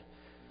Lord.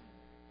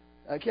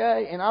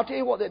 Okay? And I'll tell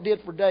you what that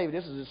did for David.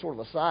 This is sort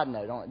of a side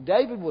note on it.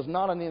 David was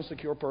not an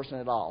insecure person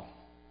at all.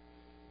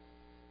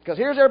 Because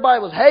here's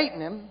everybody was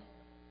hating him.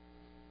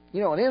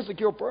 An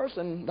insecure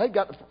person, they've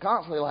got to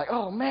constantly like,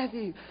 oh,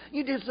 Matthew,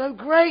 you did so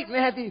great,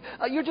 Matthew.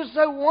 You're just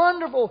so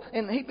wonderful.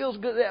 And he feels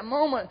good at that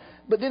moment.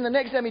 But then the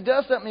next time he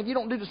does something, if you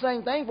don't do the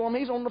same thing for him,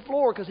 he's on the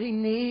floor because he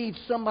needs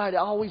somebody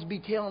to always be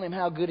telling him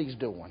how good he's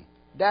doing.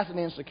 That's an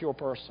insecure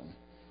person.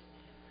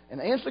 And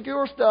the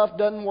insecure stuff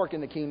doesn't work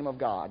in the kingdom of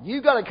God.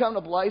 You've got to come to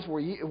a place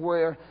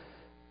where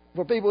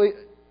people,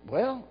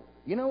 well,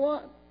 you know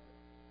what?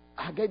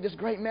 I gave this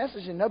great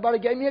message and nobody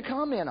gave me a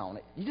comment on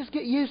it. You just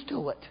get used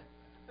to it.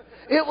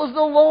 It was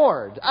the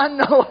Lord. I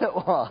know it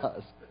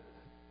was.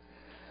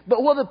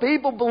 But whether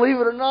people believe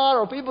it or not,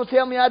 or people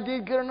tell me I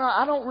did good or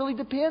not, I don't really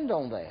depend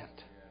on that.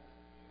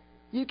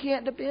 You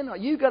can't depend on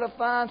it. You've got to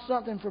find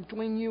something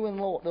between you and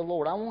the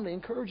Lord. I want to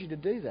encourage you to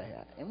do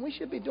that. And we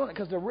should be doing it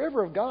because the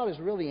river of God is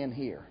really in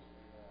here.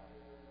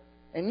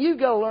 And you've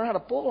got to learn how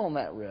to pull on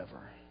that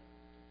river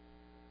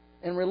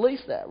and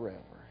release that river.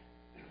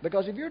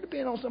 Because if you're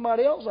depending on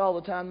somebody else all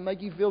the time to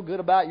make you feel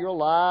good about your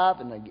life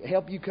and to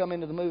help you come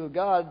into the move of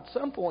God, at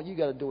some point you've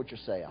got to do it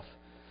yourself.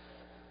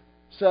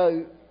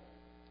 So,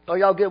 are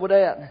y'all good with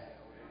that?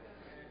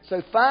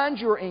 So find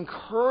your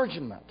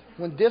encouragement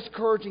when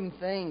discouraging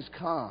things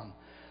come.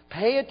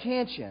 Pay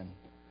attention.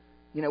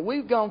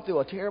 We've gone through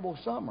a terrible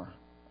summer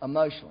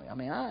emotionally. I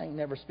mean, I ain't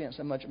never spent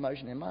so much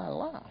emotion in my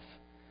life.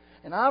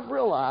 And I've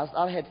realized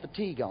I had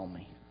fatigue on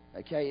me.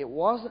 Okay, it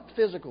wasn't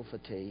physical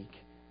fatigue.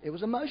 It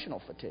was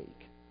emotional fatigue.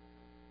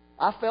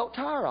 I felt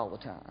tired all the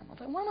time. I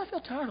thought, why do I feel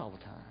tired all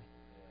the time?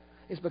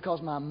 It's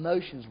because my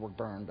emotions were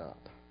burned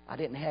up. I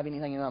didn't have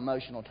anything in my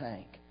emotional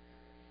tank.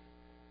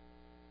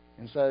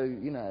 And so,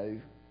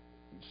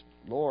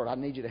 Lord, I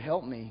need you to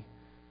help me.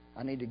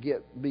 I need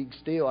to be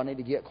still. I need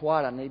to get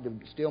quiet. I need to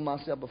still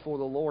myself before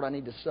the Lord. I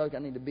need to soak. I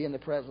need to be in the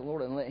presence of the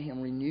Lord and let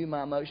Him renew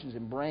my emotions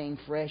and bring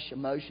fresh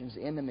emotions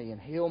into me and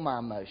heal my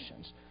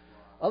emotions.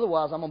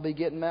 Otherwise, I'm going to be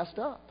getting messed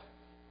up.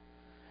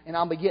 and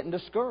I'll be getting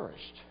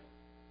discouraged.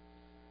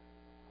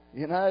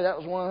 You know, that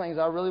was one of the things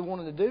I really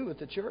wanted to do with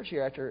the church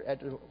here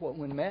after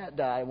when Matt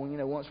died. When, you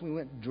know, once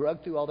we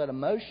drug through all that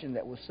emotion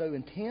that was so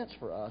intense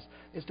for us,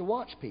 is to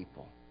watch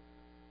people.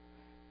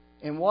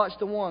 And watch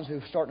the ones who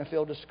are starting to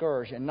feel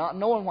discouraged and not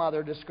knowing why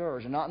they're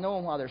discouraged and not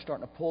knowing why they're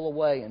starting to pull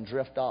away and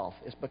drift off.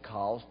 It's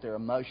because their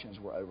emotions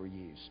were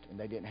overused and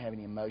they didn't have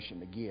any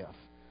emotion to give.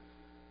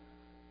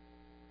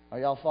 Are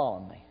y'all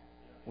following me?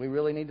 We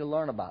really need to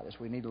learn about this.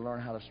 We need to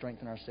learn how to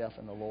strengthen ourselves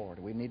in the Lord.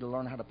 We need to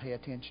learn how to pay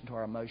attention to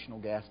our emotional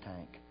gas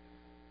tank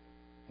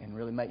and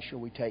really make sure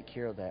we take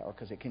care of that, or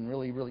because it can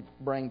really, really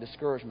bring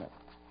discouragement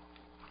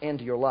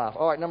into your life.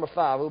 All right, number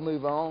 5. We'll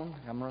move on.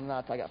 I'm running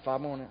out. I got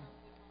 5 more minutes.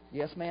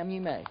 Yes, ma'am,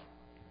 you may.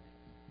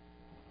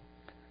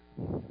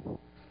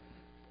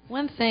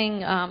 One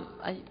thing,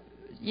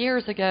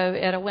 years ago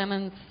at a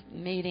women's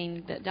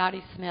meeting that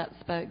Dottie Smith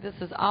spoke, this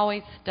has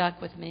always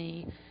stuck with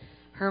me.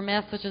 Her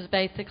message is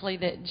basically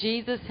that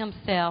Jesus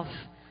himself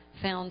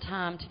found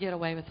time to get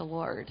away with the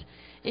Lord.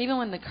 Even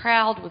when the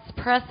crowd was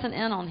pressing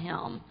in on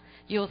him,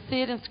 you'll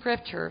see it in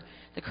Scripture,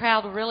 the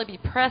crowd would really be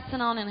pressing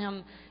on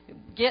him,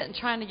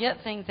 trying to get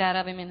things out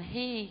of him, and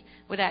he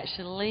would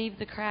actually leave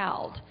the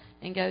crowd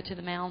and go to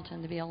the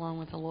mountain to be alone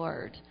with the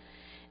Lord.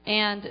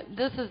 And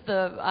this is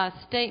the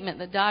statement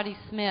that Dottie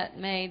Smith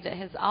made that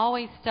has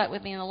always stuck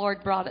with me, and the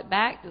Lord brought it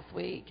back this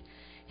week.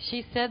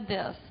 She said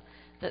this,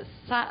 that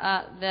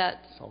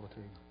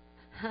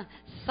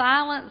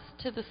silence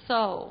to the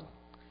soul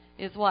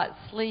is what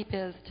sleep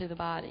is to the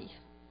body.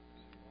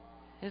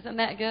 Isn't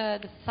that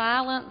good?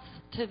 Silence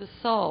to the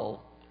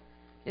soul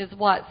is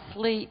what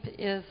sleep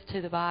is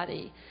to the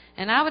body.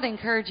 And I would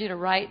encourage you to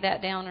write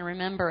that down and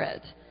remember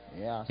it.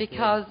 Yeah,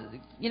 because,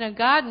 you know,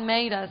 God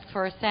made us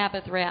for a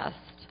Sabbath rest.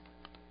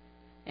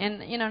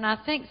 And, you know, and I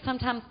think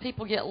sometimes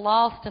people get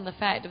lost in the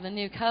fact of the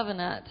new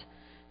covenant,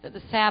 that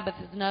the Sabbath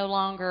is no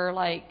longer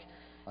like,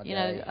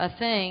 a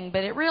thing.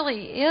 But it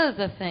really is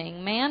a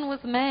thing. Man was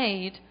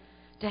made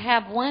to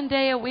have one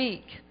day a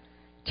week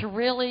to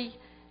really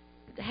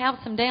have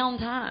some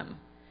downtime.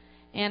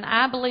 And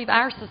I believe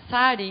our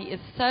society is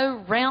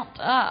so ramped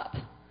up.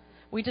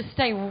 We just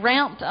stay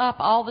ramped up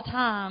all the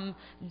time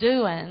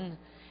doing.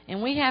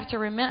 And we have to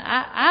remember,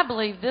 I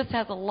believe this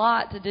has a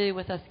lot to do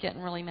with us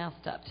getting really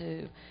messed up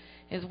too,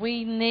 is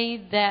we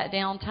need that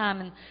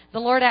downtime. And the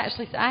Lord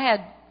actually, I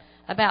had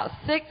about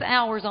 6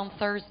 hours on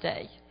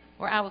Thursday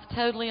where I was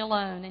totally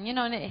alone. And, you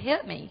know, and it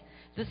hit me.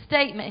 The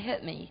statement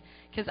hit me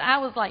because I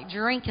was like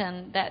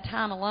drinking that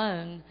time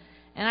alone.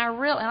 And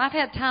I've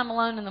had time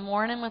alone in the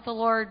morning with the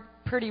Lord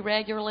pretty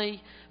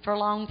regularly for a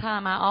long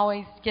time. I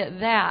always get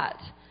that.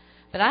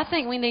 But I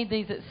think we need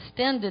these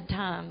extended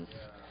times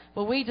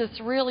where we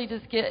just really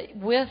just get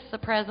with the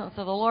presence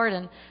of the Lord.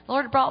 And the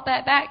Lord brought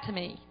that back to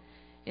me,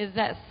 is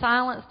that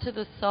silence to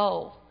the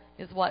soul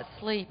is what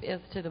sleep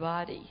is to the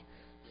body.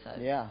 So.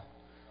 Yeah.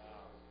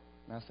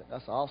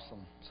 That's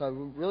awesome. So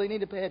we really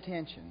need to pay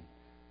attention.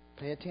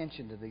 Pay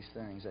attention to these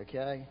things,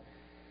 okay?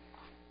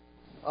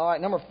 All right,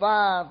 number 5.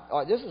 All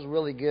right, this is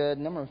really good.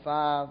 Number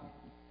 5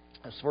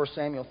 is 1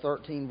 Samuel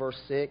 13, verse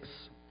 6.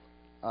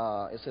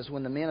 It says,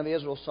 when the men of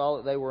Israel saw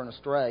that they were in a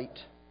strait,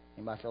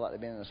 anybody feel like they've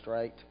been in a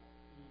strait?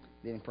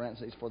 Then in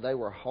parentheses, for they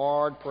were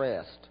hard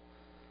pressed.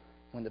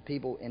 Then the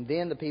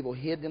people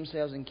hid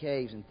themselves in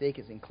caves and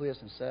thickets and cliffs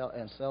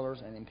and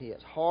cellars and in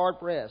pits. Hard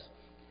pressed.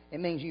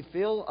 It means you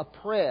feel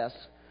oppressed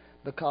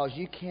because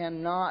you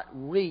cannot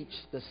reach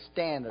the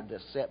standard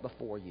that's set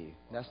before you.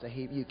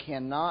 You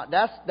cannot.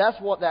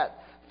 That's what that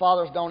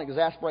fathers don't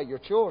exasperate your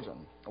children.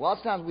 A lot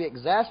of times we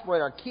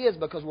exasperate our kids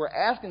because we're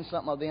asking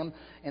something of them,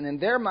 and in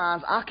their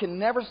minds, I can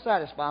never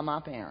satisfy my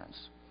parents.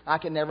 I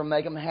can never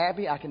make them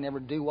happy. I can never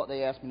do what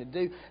they ask me to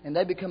do. And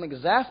they become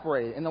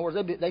exasperated. In other words,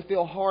 they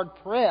feel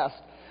hard-pressed,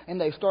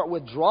 and they start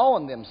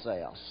withdrawing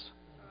themselves.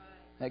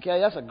 Okay,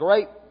 that's a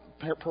great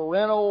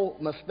parental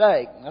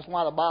mistake. That's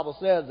why the Bible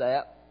says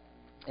that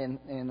in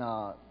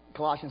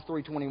Colossians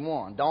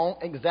 3:21.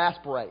 Don't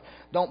exasperate.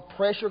 Don't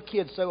press your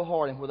kids so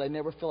hard and where they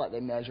never feel like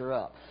they measure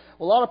up.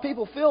 Well, a lot of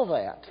people feel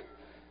that.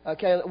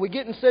 Okay, we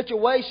get in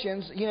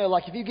situations, you know,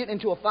 like if you get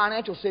into a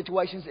financial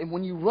situation, and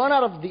when you run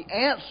out of the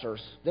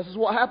answers, this is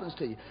what happens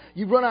to you.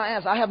 You run out of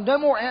answers. I have no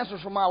more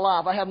answers for my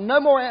life. I have no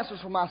more answers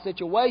for my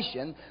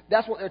situation.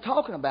 That's what they're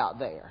talking about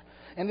there.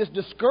 And this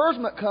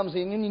discouragement comes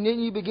in, and then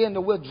you begin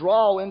to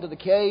withdraw into the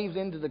caves,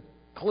 into the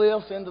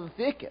cliffs, into the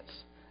thickets.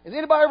 Has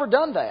anybody ever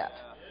done that?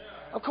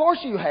 Of course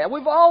you have.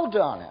 We've all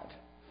done it.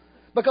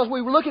 Because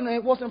we're looking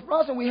at what's in front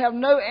of us, and we have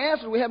no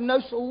answer. We have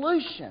no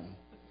solution.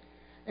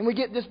 And we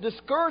get this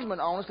discouragement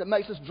on us that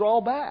makes us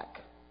draw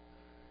back.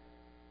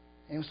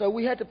 And so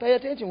we have to pay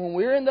attention. When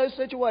we're in those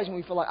situations,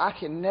 we feel like, I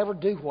can never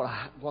do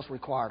what's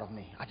required of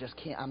me. I just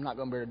can't. I'm not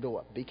going to be able to do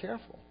it. Be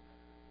careful.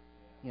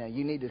 You know,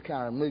 you need to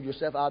kind of move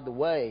yourself out of the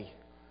way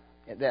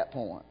at that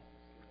point.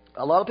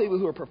 A lot of people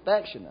who are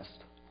perfectionists,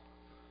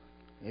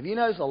 have you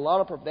noticed a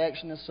lot of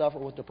perfectionists suffer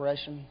with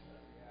depression?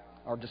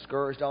 Are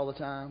discouraged all the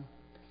time?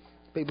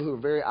 People who are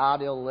very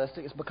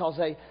idealistic. It's because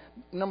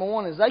number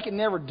one is they can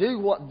never do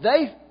what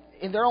they,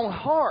 in their own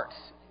hearts,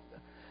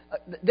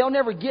 they'll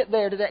never get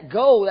there to that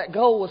goal. That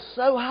goal was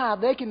so high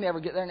they can never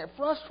get there, and it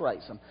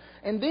frustrates them.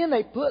 And then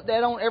they put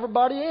that on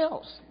everybody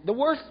else. The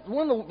worst,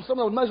 some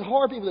of the most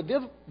hard people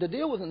to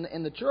deal with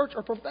in the church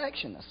are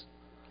perfectionists,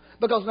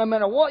 because no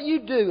matter what you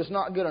do, it's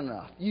not good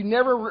enough.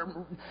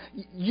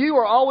 You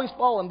are always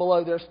falling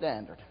below their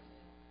standard,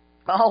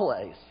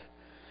 always.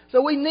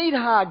 So we need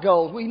high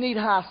goals, we need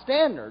high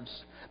standards,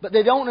 but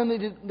they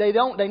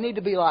need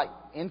to be like,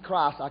 in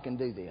Christ I can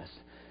do this.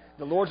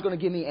 The Lord's going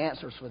to give me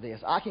answers for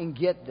this. I can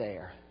get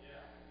there.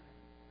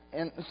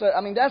 And so,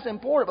 I mean, that's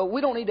important, but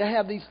we don't need to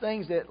have these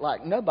things that,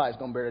 like, nobody's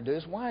going to be able to do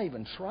this. Why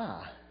even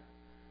try?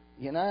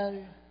 You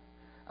know?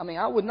 I mean,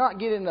 I would not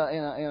get in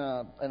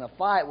a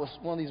fight with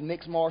one of these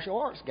mixed martial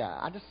arts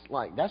guys.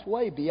 That's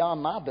way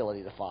beyond my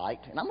ability to fight,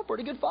 and I'm a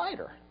pretty good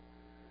fighter.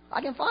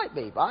 I can fight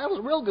people. I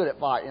was real good at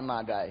fighting in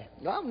my day.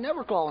 I've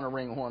never crawled in a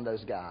ring with one of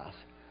those guys.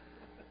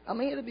 I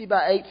mean, it'd be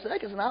about 8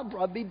 seconds, and I'd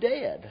probably be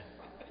dead.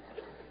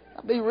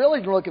 I'd be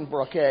really looking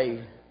for a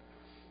cave.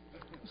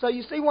 So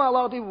you see why a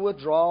lot of people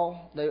withdraw.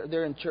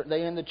 They're in church,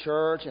 they're in the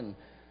church, and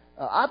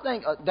I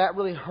think that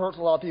really hurts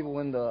a lot of people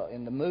in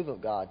the move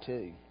of God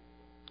too.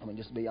 I mean,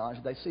 just to be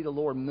honest, they see the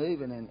Lord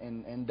moving,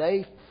 and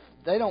they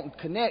don't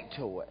connect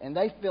to it, and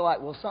they feel like,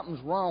 well,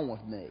 something's wrong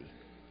with me.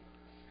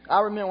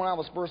 I remember when I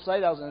was first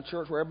saved, I was in a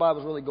church where everybody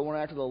was really going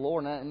after the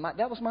Lord, and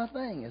that was my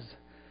thing. Is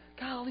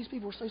God, all these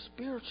people are so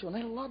spiritual, and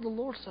they love the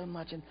Lord so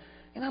much, and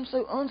I'm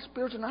so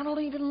unspiritual, and I don't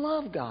even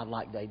love God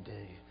like they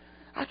do.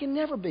 I can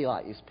never be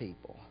like these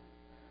people.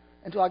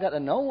 Until I got to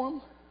know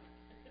them.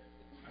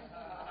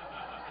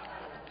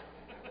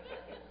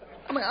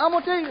 I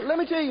mean, let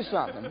me tell you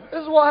something.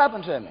 This is what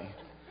happened to me.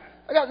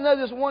 I got to know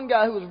this one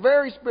guy who was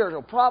very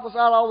spiritual, prophesied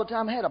all the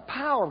time, had a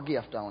power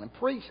gift on him,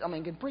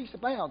 can preach the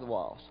paint off the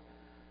walls.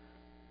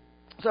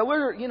 So we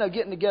were,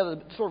 getting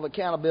together, sort of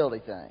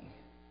accountability thing,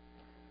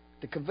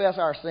 to confess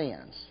our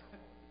sins,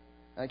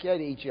 okay,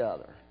 to each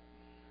other.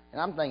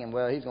 And I'm thinking,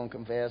 well, he's going to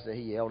confess that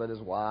he yelled at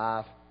his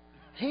wife.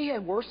 He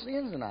had worse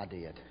sins than I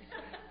did.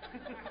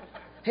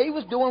 He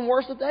was doing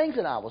worse things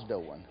than I was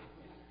doing.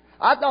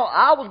 I thought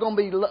I was going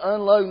to be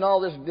unloading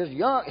all this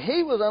junk.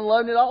 He was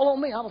unloading it all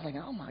on me. I was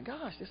thinking, oh my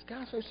gosh, this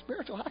guy's so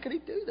spiritual. How could he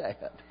do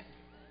that?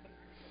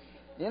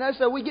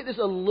 So we get this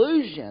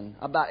illusion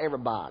about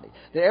everybody.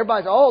 That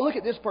everybody's, oh, look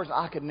at this person.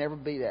 I could never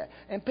be that.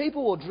 And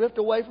people will drift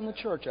away from the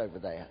church over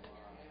that.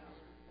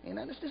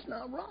 It's just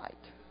not right.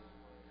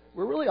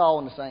 We're really all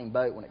in the same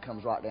boat when it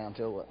comes right down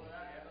to it.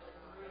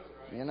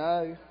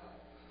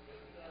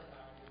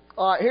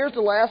 All right, here's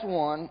the last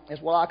one.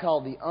 It's what I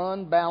call the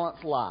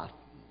unbalanced life.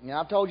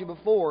 I've told you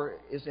before,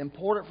 it's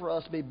important for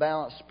us to be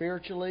balanced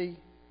spiritually,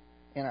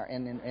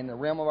 in the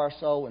realm of our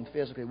soul, and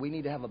physically. We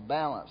need to have a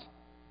balance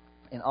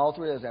in all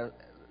three of those.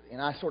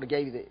 And I sort of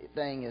gave you the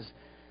thing is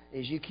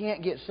you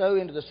can't get so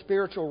into the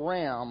spiritual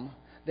realm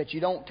that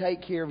you don't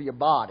take care of your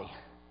body.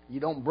 You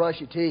don't brush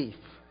your teeth.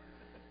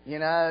 You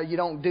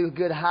don't do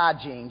good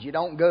hygiene. You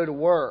don't go to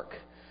work.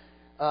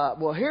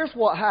 Well, here's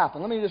what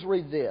happened. Let me just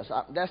read this.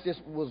 That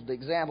just was the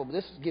example, but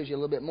this gives you a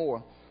little bit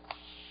more.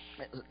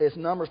 It's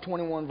Numbers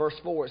 21, verse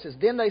 4. It says,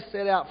 Then they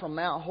set out from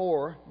Mount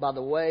Hor by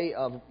the way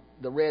of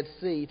the Red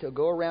Sea to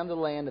go around the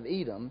land of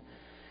Edom,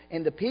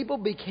 and the people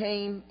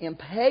became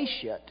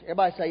impatient.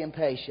 Everybody say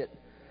impatient.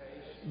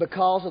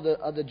 Because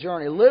of the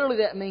journey. Literally,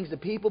 that means the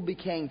people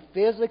became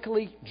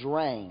physically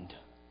drained.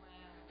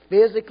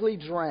 Physically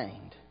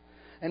drained.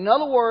 In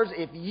other words,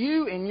 if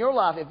you, in your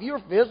life, if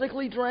you're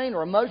physically drained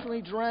or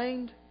emotionally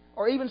drained,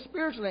 or even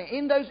spiritually,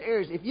 in those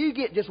areas, if you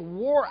get just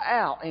wore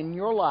out in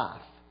your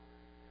life,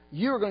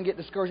 you're going to get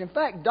discouraged. In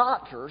fact,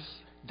 doctors,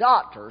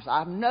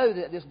 I know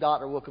that this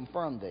doctor will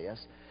confirm this.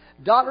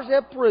 Doctors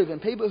have proven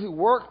people who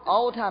work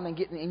all the time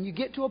and you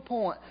get to a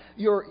point,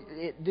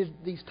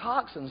 these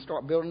toxins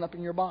start building up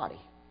in your body.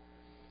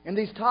 And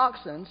these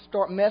toxins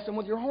start messing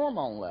with your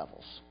hormone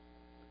levels.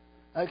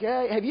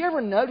 Okay? Have you ever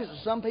noticed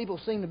that some people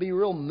seem to be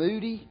real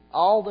moody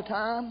all the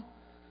time?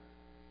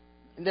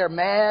 They're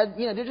mad.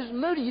 They're just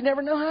moody. You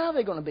never know how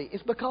they're going to be.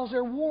 It's because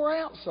they're wore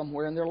out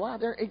somewhere in their life.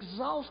 They're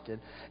exhausted.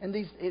 And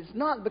it's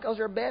not because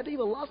they're bad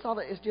people. A lot of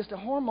it is just a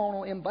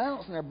hormonal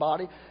imbalance in their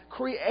body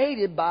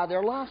created by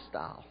their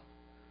lifestyle.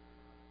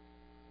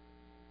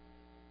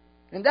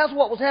 And that's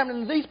what was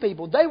happening to these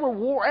people. They were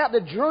wore out.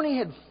 The journey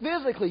had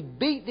physically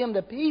beat them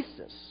to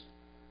pieces.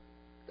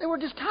 They were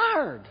just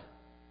tired.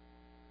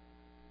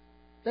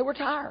 They were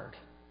tired.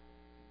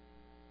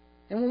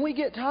 And when we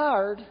get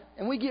tired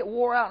and we get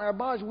wore out in our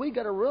bodies, we've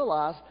got to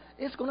realize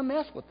it's going to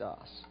mess with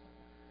us.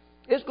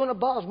 It's going to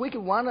bother us. We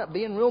could wind up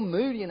being real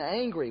moody and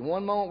angry.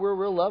 One moment we're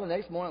real loving, the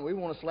next moment we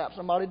want to slap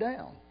somebody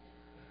down.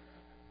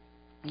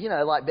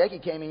 Like Becky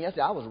came in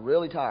yesterday. I was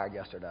really tired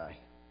yesterday.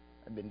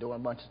 I'd been doing a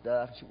bunch of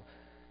stuff. She,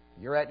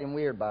 "You're acting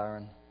weird,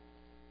 Byron."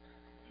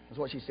 That's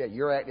what she said.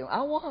 "You're acting."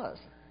 I was.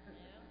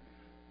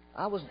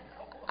 I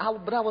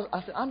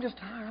said, "I'm just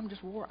tired. I'm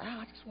just wore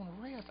out. I just want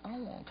to rest. I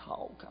don't want to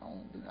talk.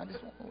 I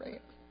just want to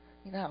rest."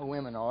 You know how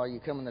women are.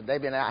 You come in,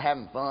 they've been out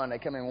having fun. They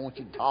come in and want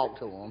you to talk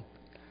to them.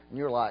 And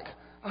you're like,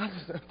 "I'm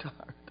just so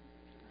tired."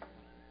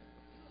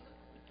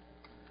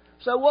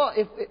 So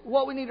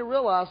what we need to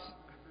realize,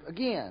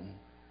 again,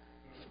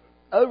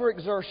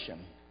 overexertion,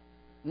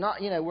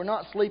 we're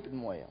not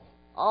sleeping well.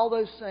 All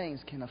those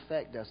things can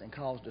affect us and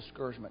cause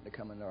discouragement to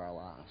come into our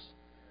lives.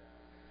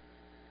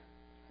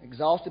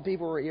 Exhausted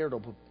people are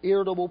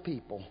irritable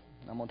people.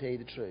 I'm going to tell you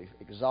the truth.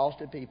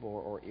 Exhausted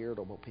people are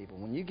irritable people.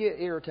 When you get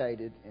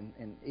irritated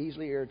and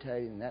easily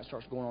irritated and that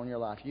starts going on in your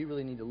life, you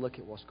really need to look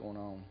at what's going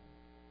on.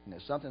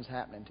 Something's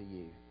happening to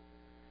you.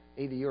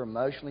 Either you're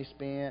emotionally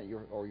spent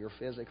or you're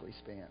physically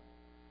spent.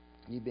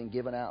 You've been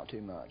given out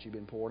too much. You've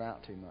been poured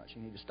out too much.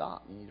 You need to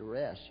stop. You need to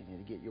rest. You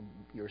need to get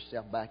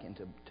yourself back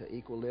into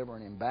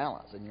equilibrium and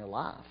balance in your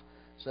life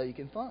so you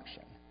can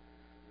function.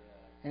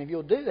 And if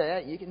you'll do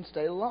that, you can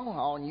stay the long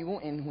haul.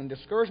 And when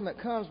discouragement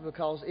comes,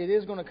 because it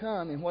is going to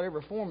come in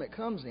whatever form it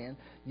comes in,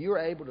 you're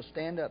able to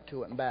stand up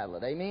to it and battle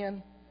it.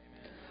 Amen?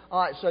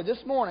 All right, so this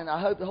morning, I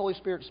hope the Holy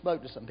Spirit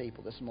spoke to some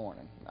people this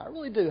morning. I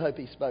really do hope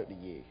He spoke to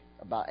you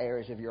about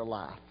areas of your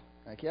life.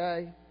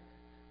 Okay?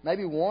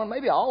 Maybe one,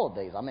 maybe all of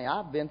these. I mean,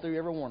 I've been through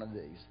every one of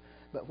these.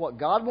 But what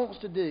God wants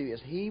to do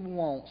is He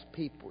wants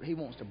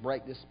to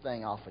break this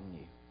thing off in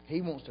you.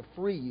 He wants to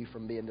free you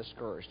from being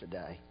discouraged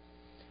today.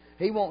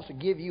 He wants to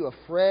give you a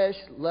fresh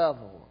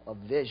level of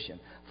vision.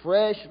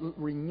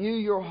 Renew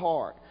your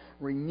heart.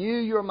 Renew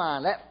your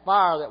mind. That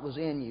fire that was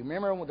in you.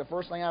 Remember when the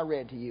first thing I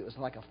read to you, it was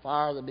like a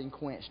fire that had been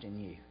quenched in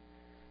you.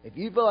 If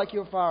you feel like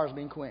your fire has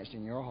been quenched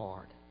in your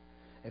heart,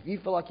 if you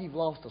feel like you've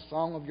lost the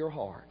song of your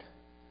heart,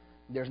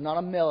 there's not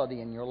a melody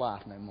in your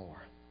life no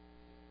more,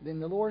 then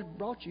the Lord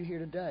brought you here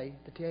today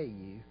to tell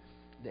you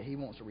that He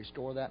wants to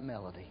restore that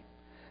melody.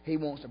 He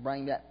wants to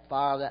bring that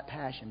fire, that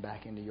passion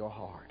back into your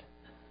heart.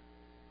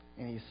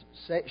 And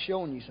He's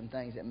showing you some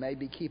things that may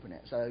be keeping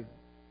it. So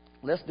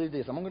let's do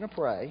this. I'm going to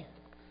pray.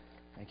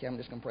 Okay, I'm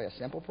just going to pray a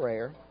simple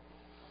prayer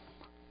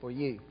for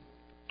you.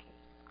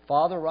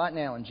 Father, right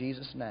now in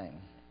Jesus' name,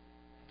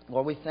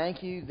 Lord, we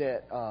thank You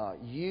that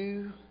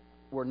You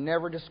were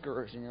never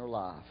discouraged in your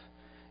life.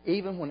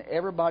 Even when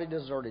everybody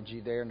deserted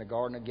You there in the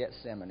Garden of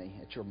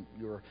Gethsemane, at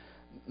your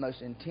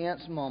most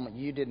intense moment,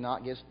 You did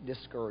not get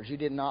discouraged. You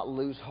did not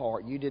lose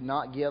heart. You did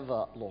not give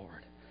up,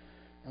 Lord.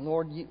 And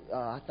Lord,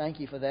 I thank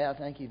You for that. I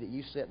thank You that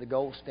You set the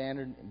gold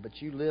standard, but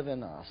You live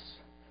in us.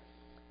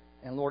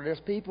 And Lord,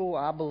 there's people,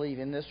 I believe,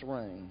 in this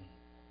room,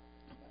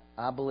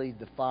 I believe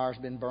the fire's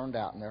been burned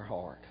out in their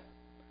heart.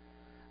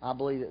 I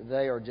believe that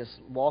they are just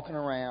walking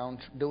around,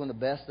 doing the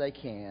best they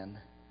can.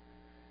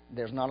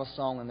 There's not a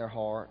song in their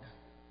heart.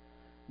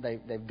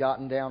 They've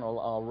gotten down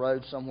a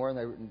road somewhere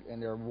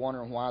and they're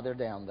wondering why they're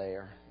down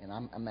there. And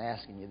I'm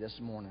asking You this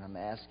morning, I'm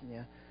asking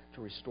You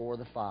to restore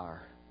the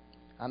fire.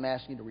 I'm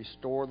asking You to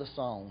restore the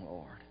song,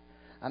 Lord.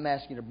 I'm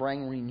asking You to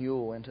bring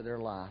renewal into their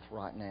life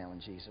right now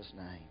in Jesus'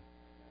 name.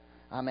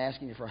 I'm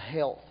asking You for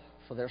health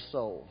for their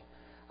soul.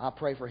 I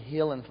pray for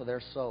healing for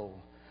their soul.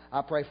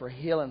 I pray for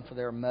healing for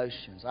their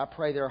emotions. I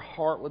pray their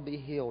heart would be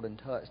healed and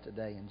touched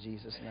today in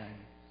Jesus' name.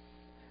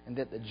 And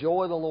that the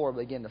joy of the Lord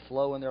begin to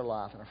flow in their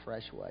life in a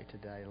fresh way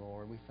today,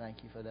 Lord. We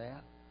thank You for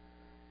that.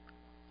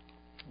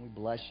 We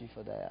bless You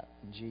for that.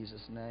 In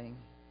Jesus' name,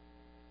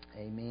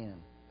 amen.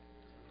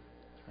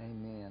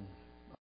 Amen.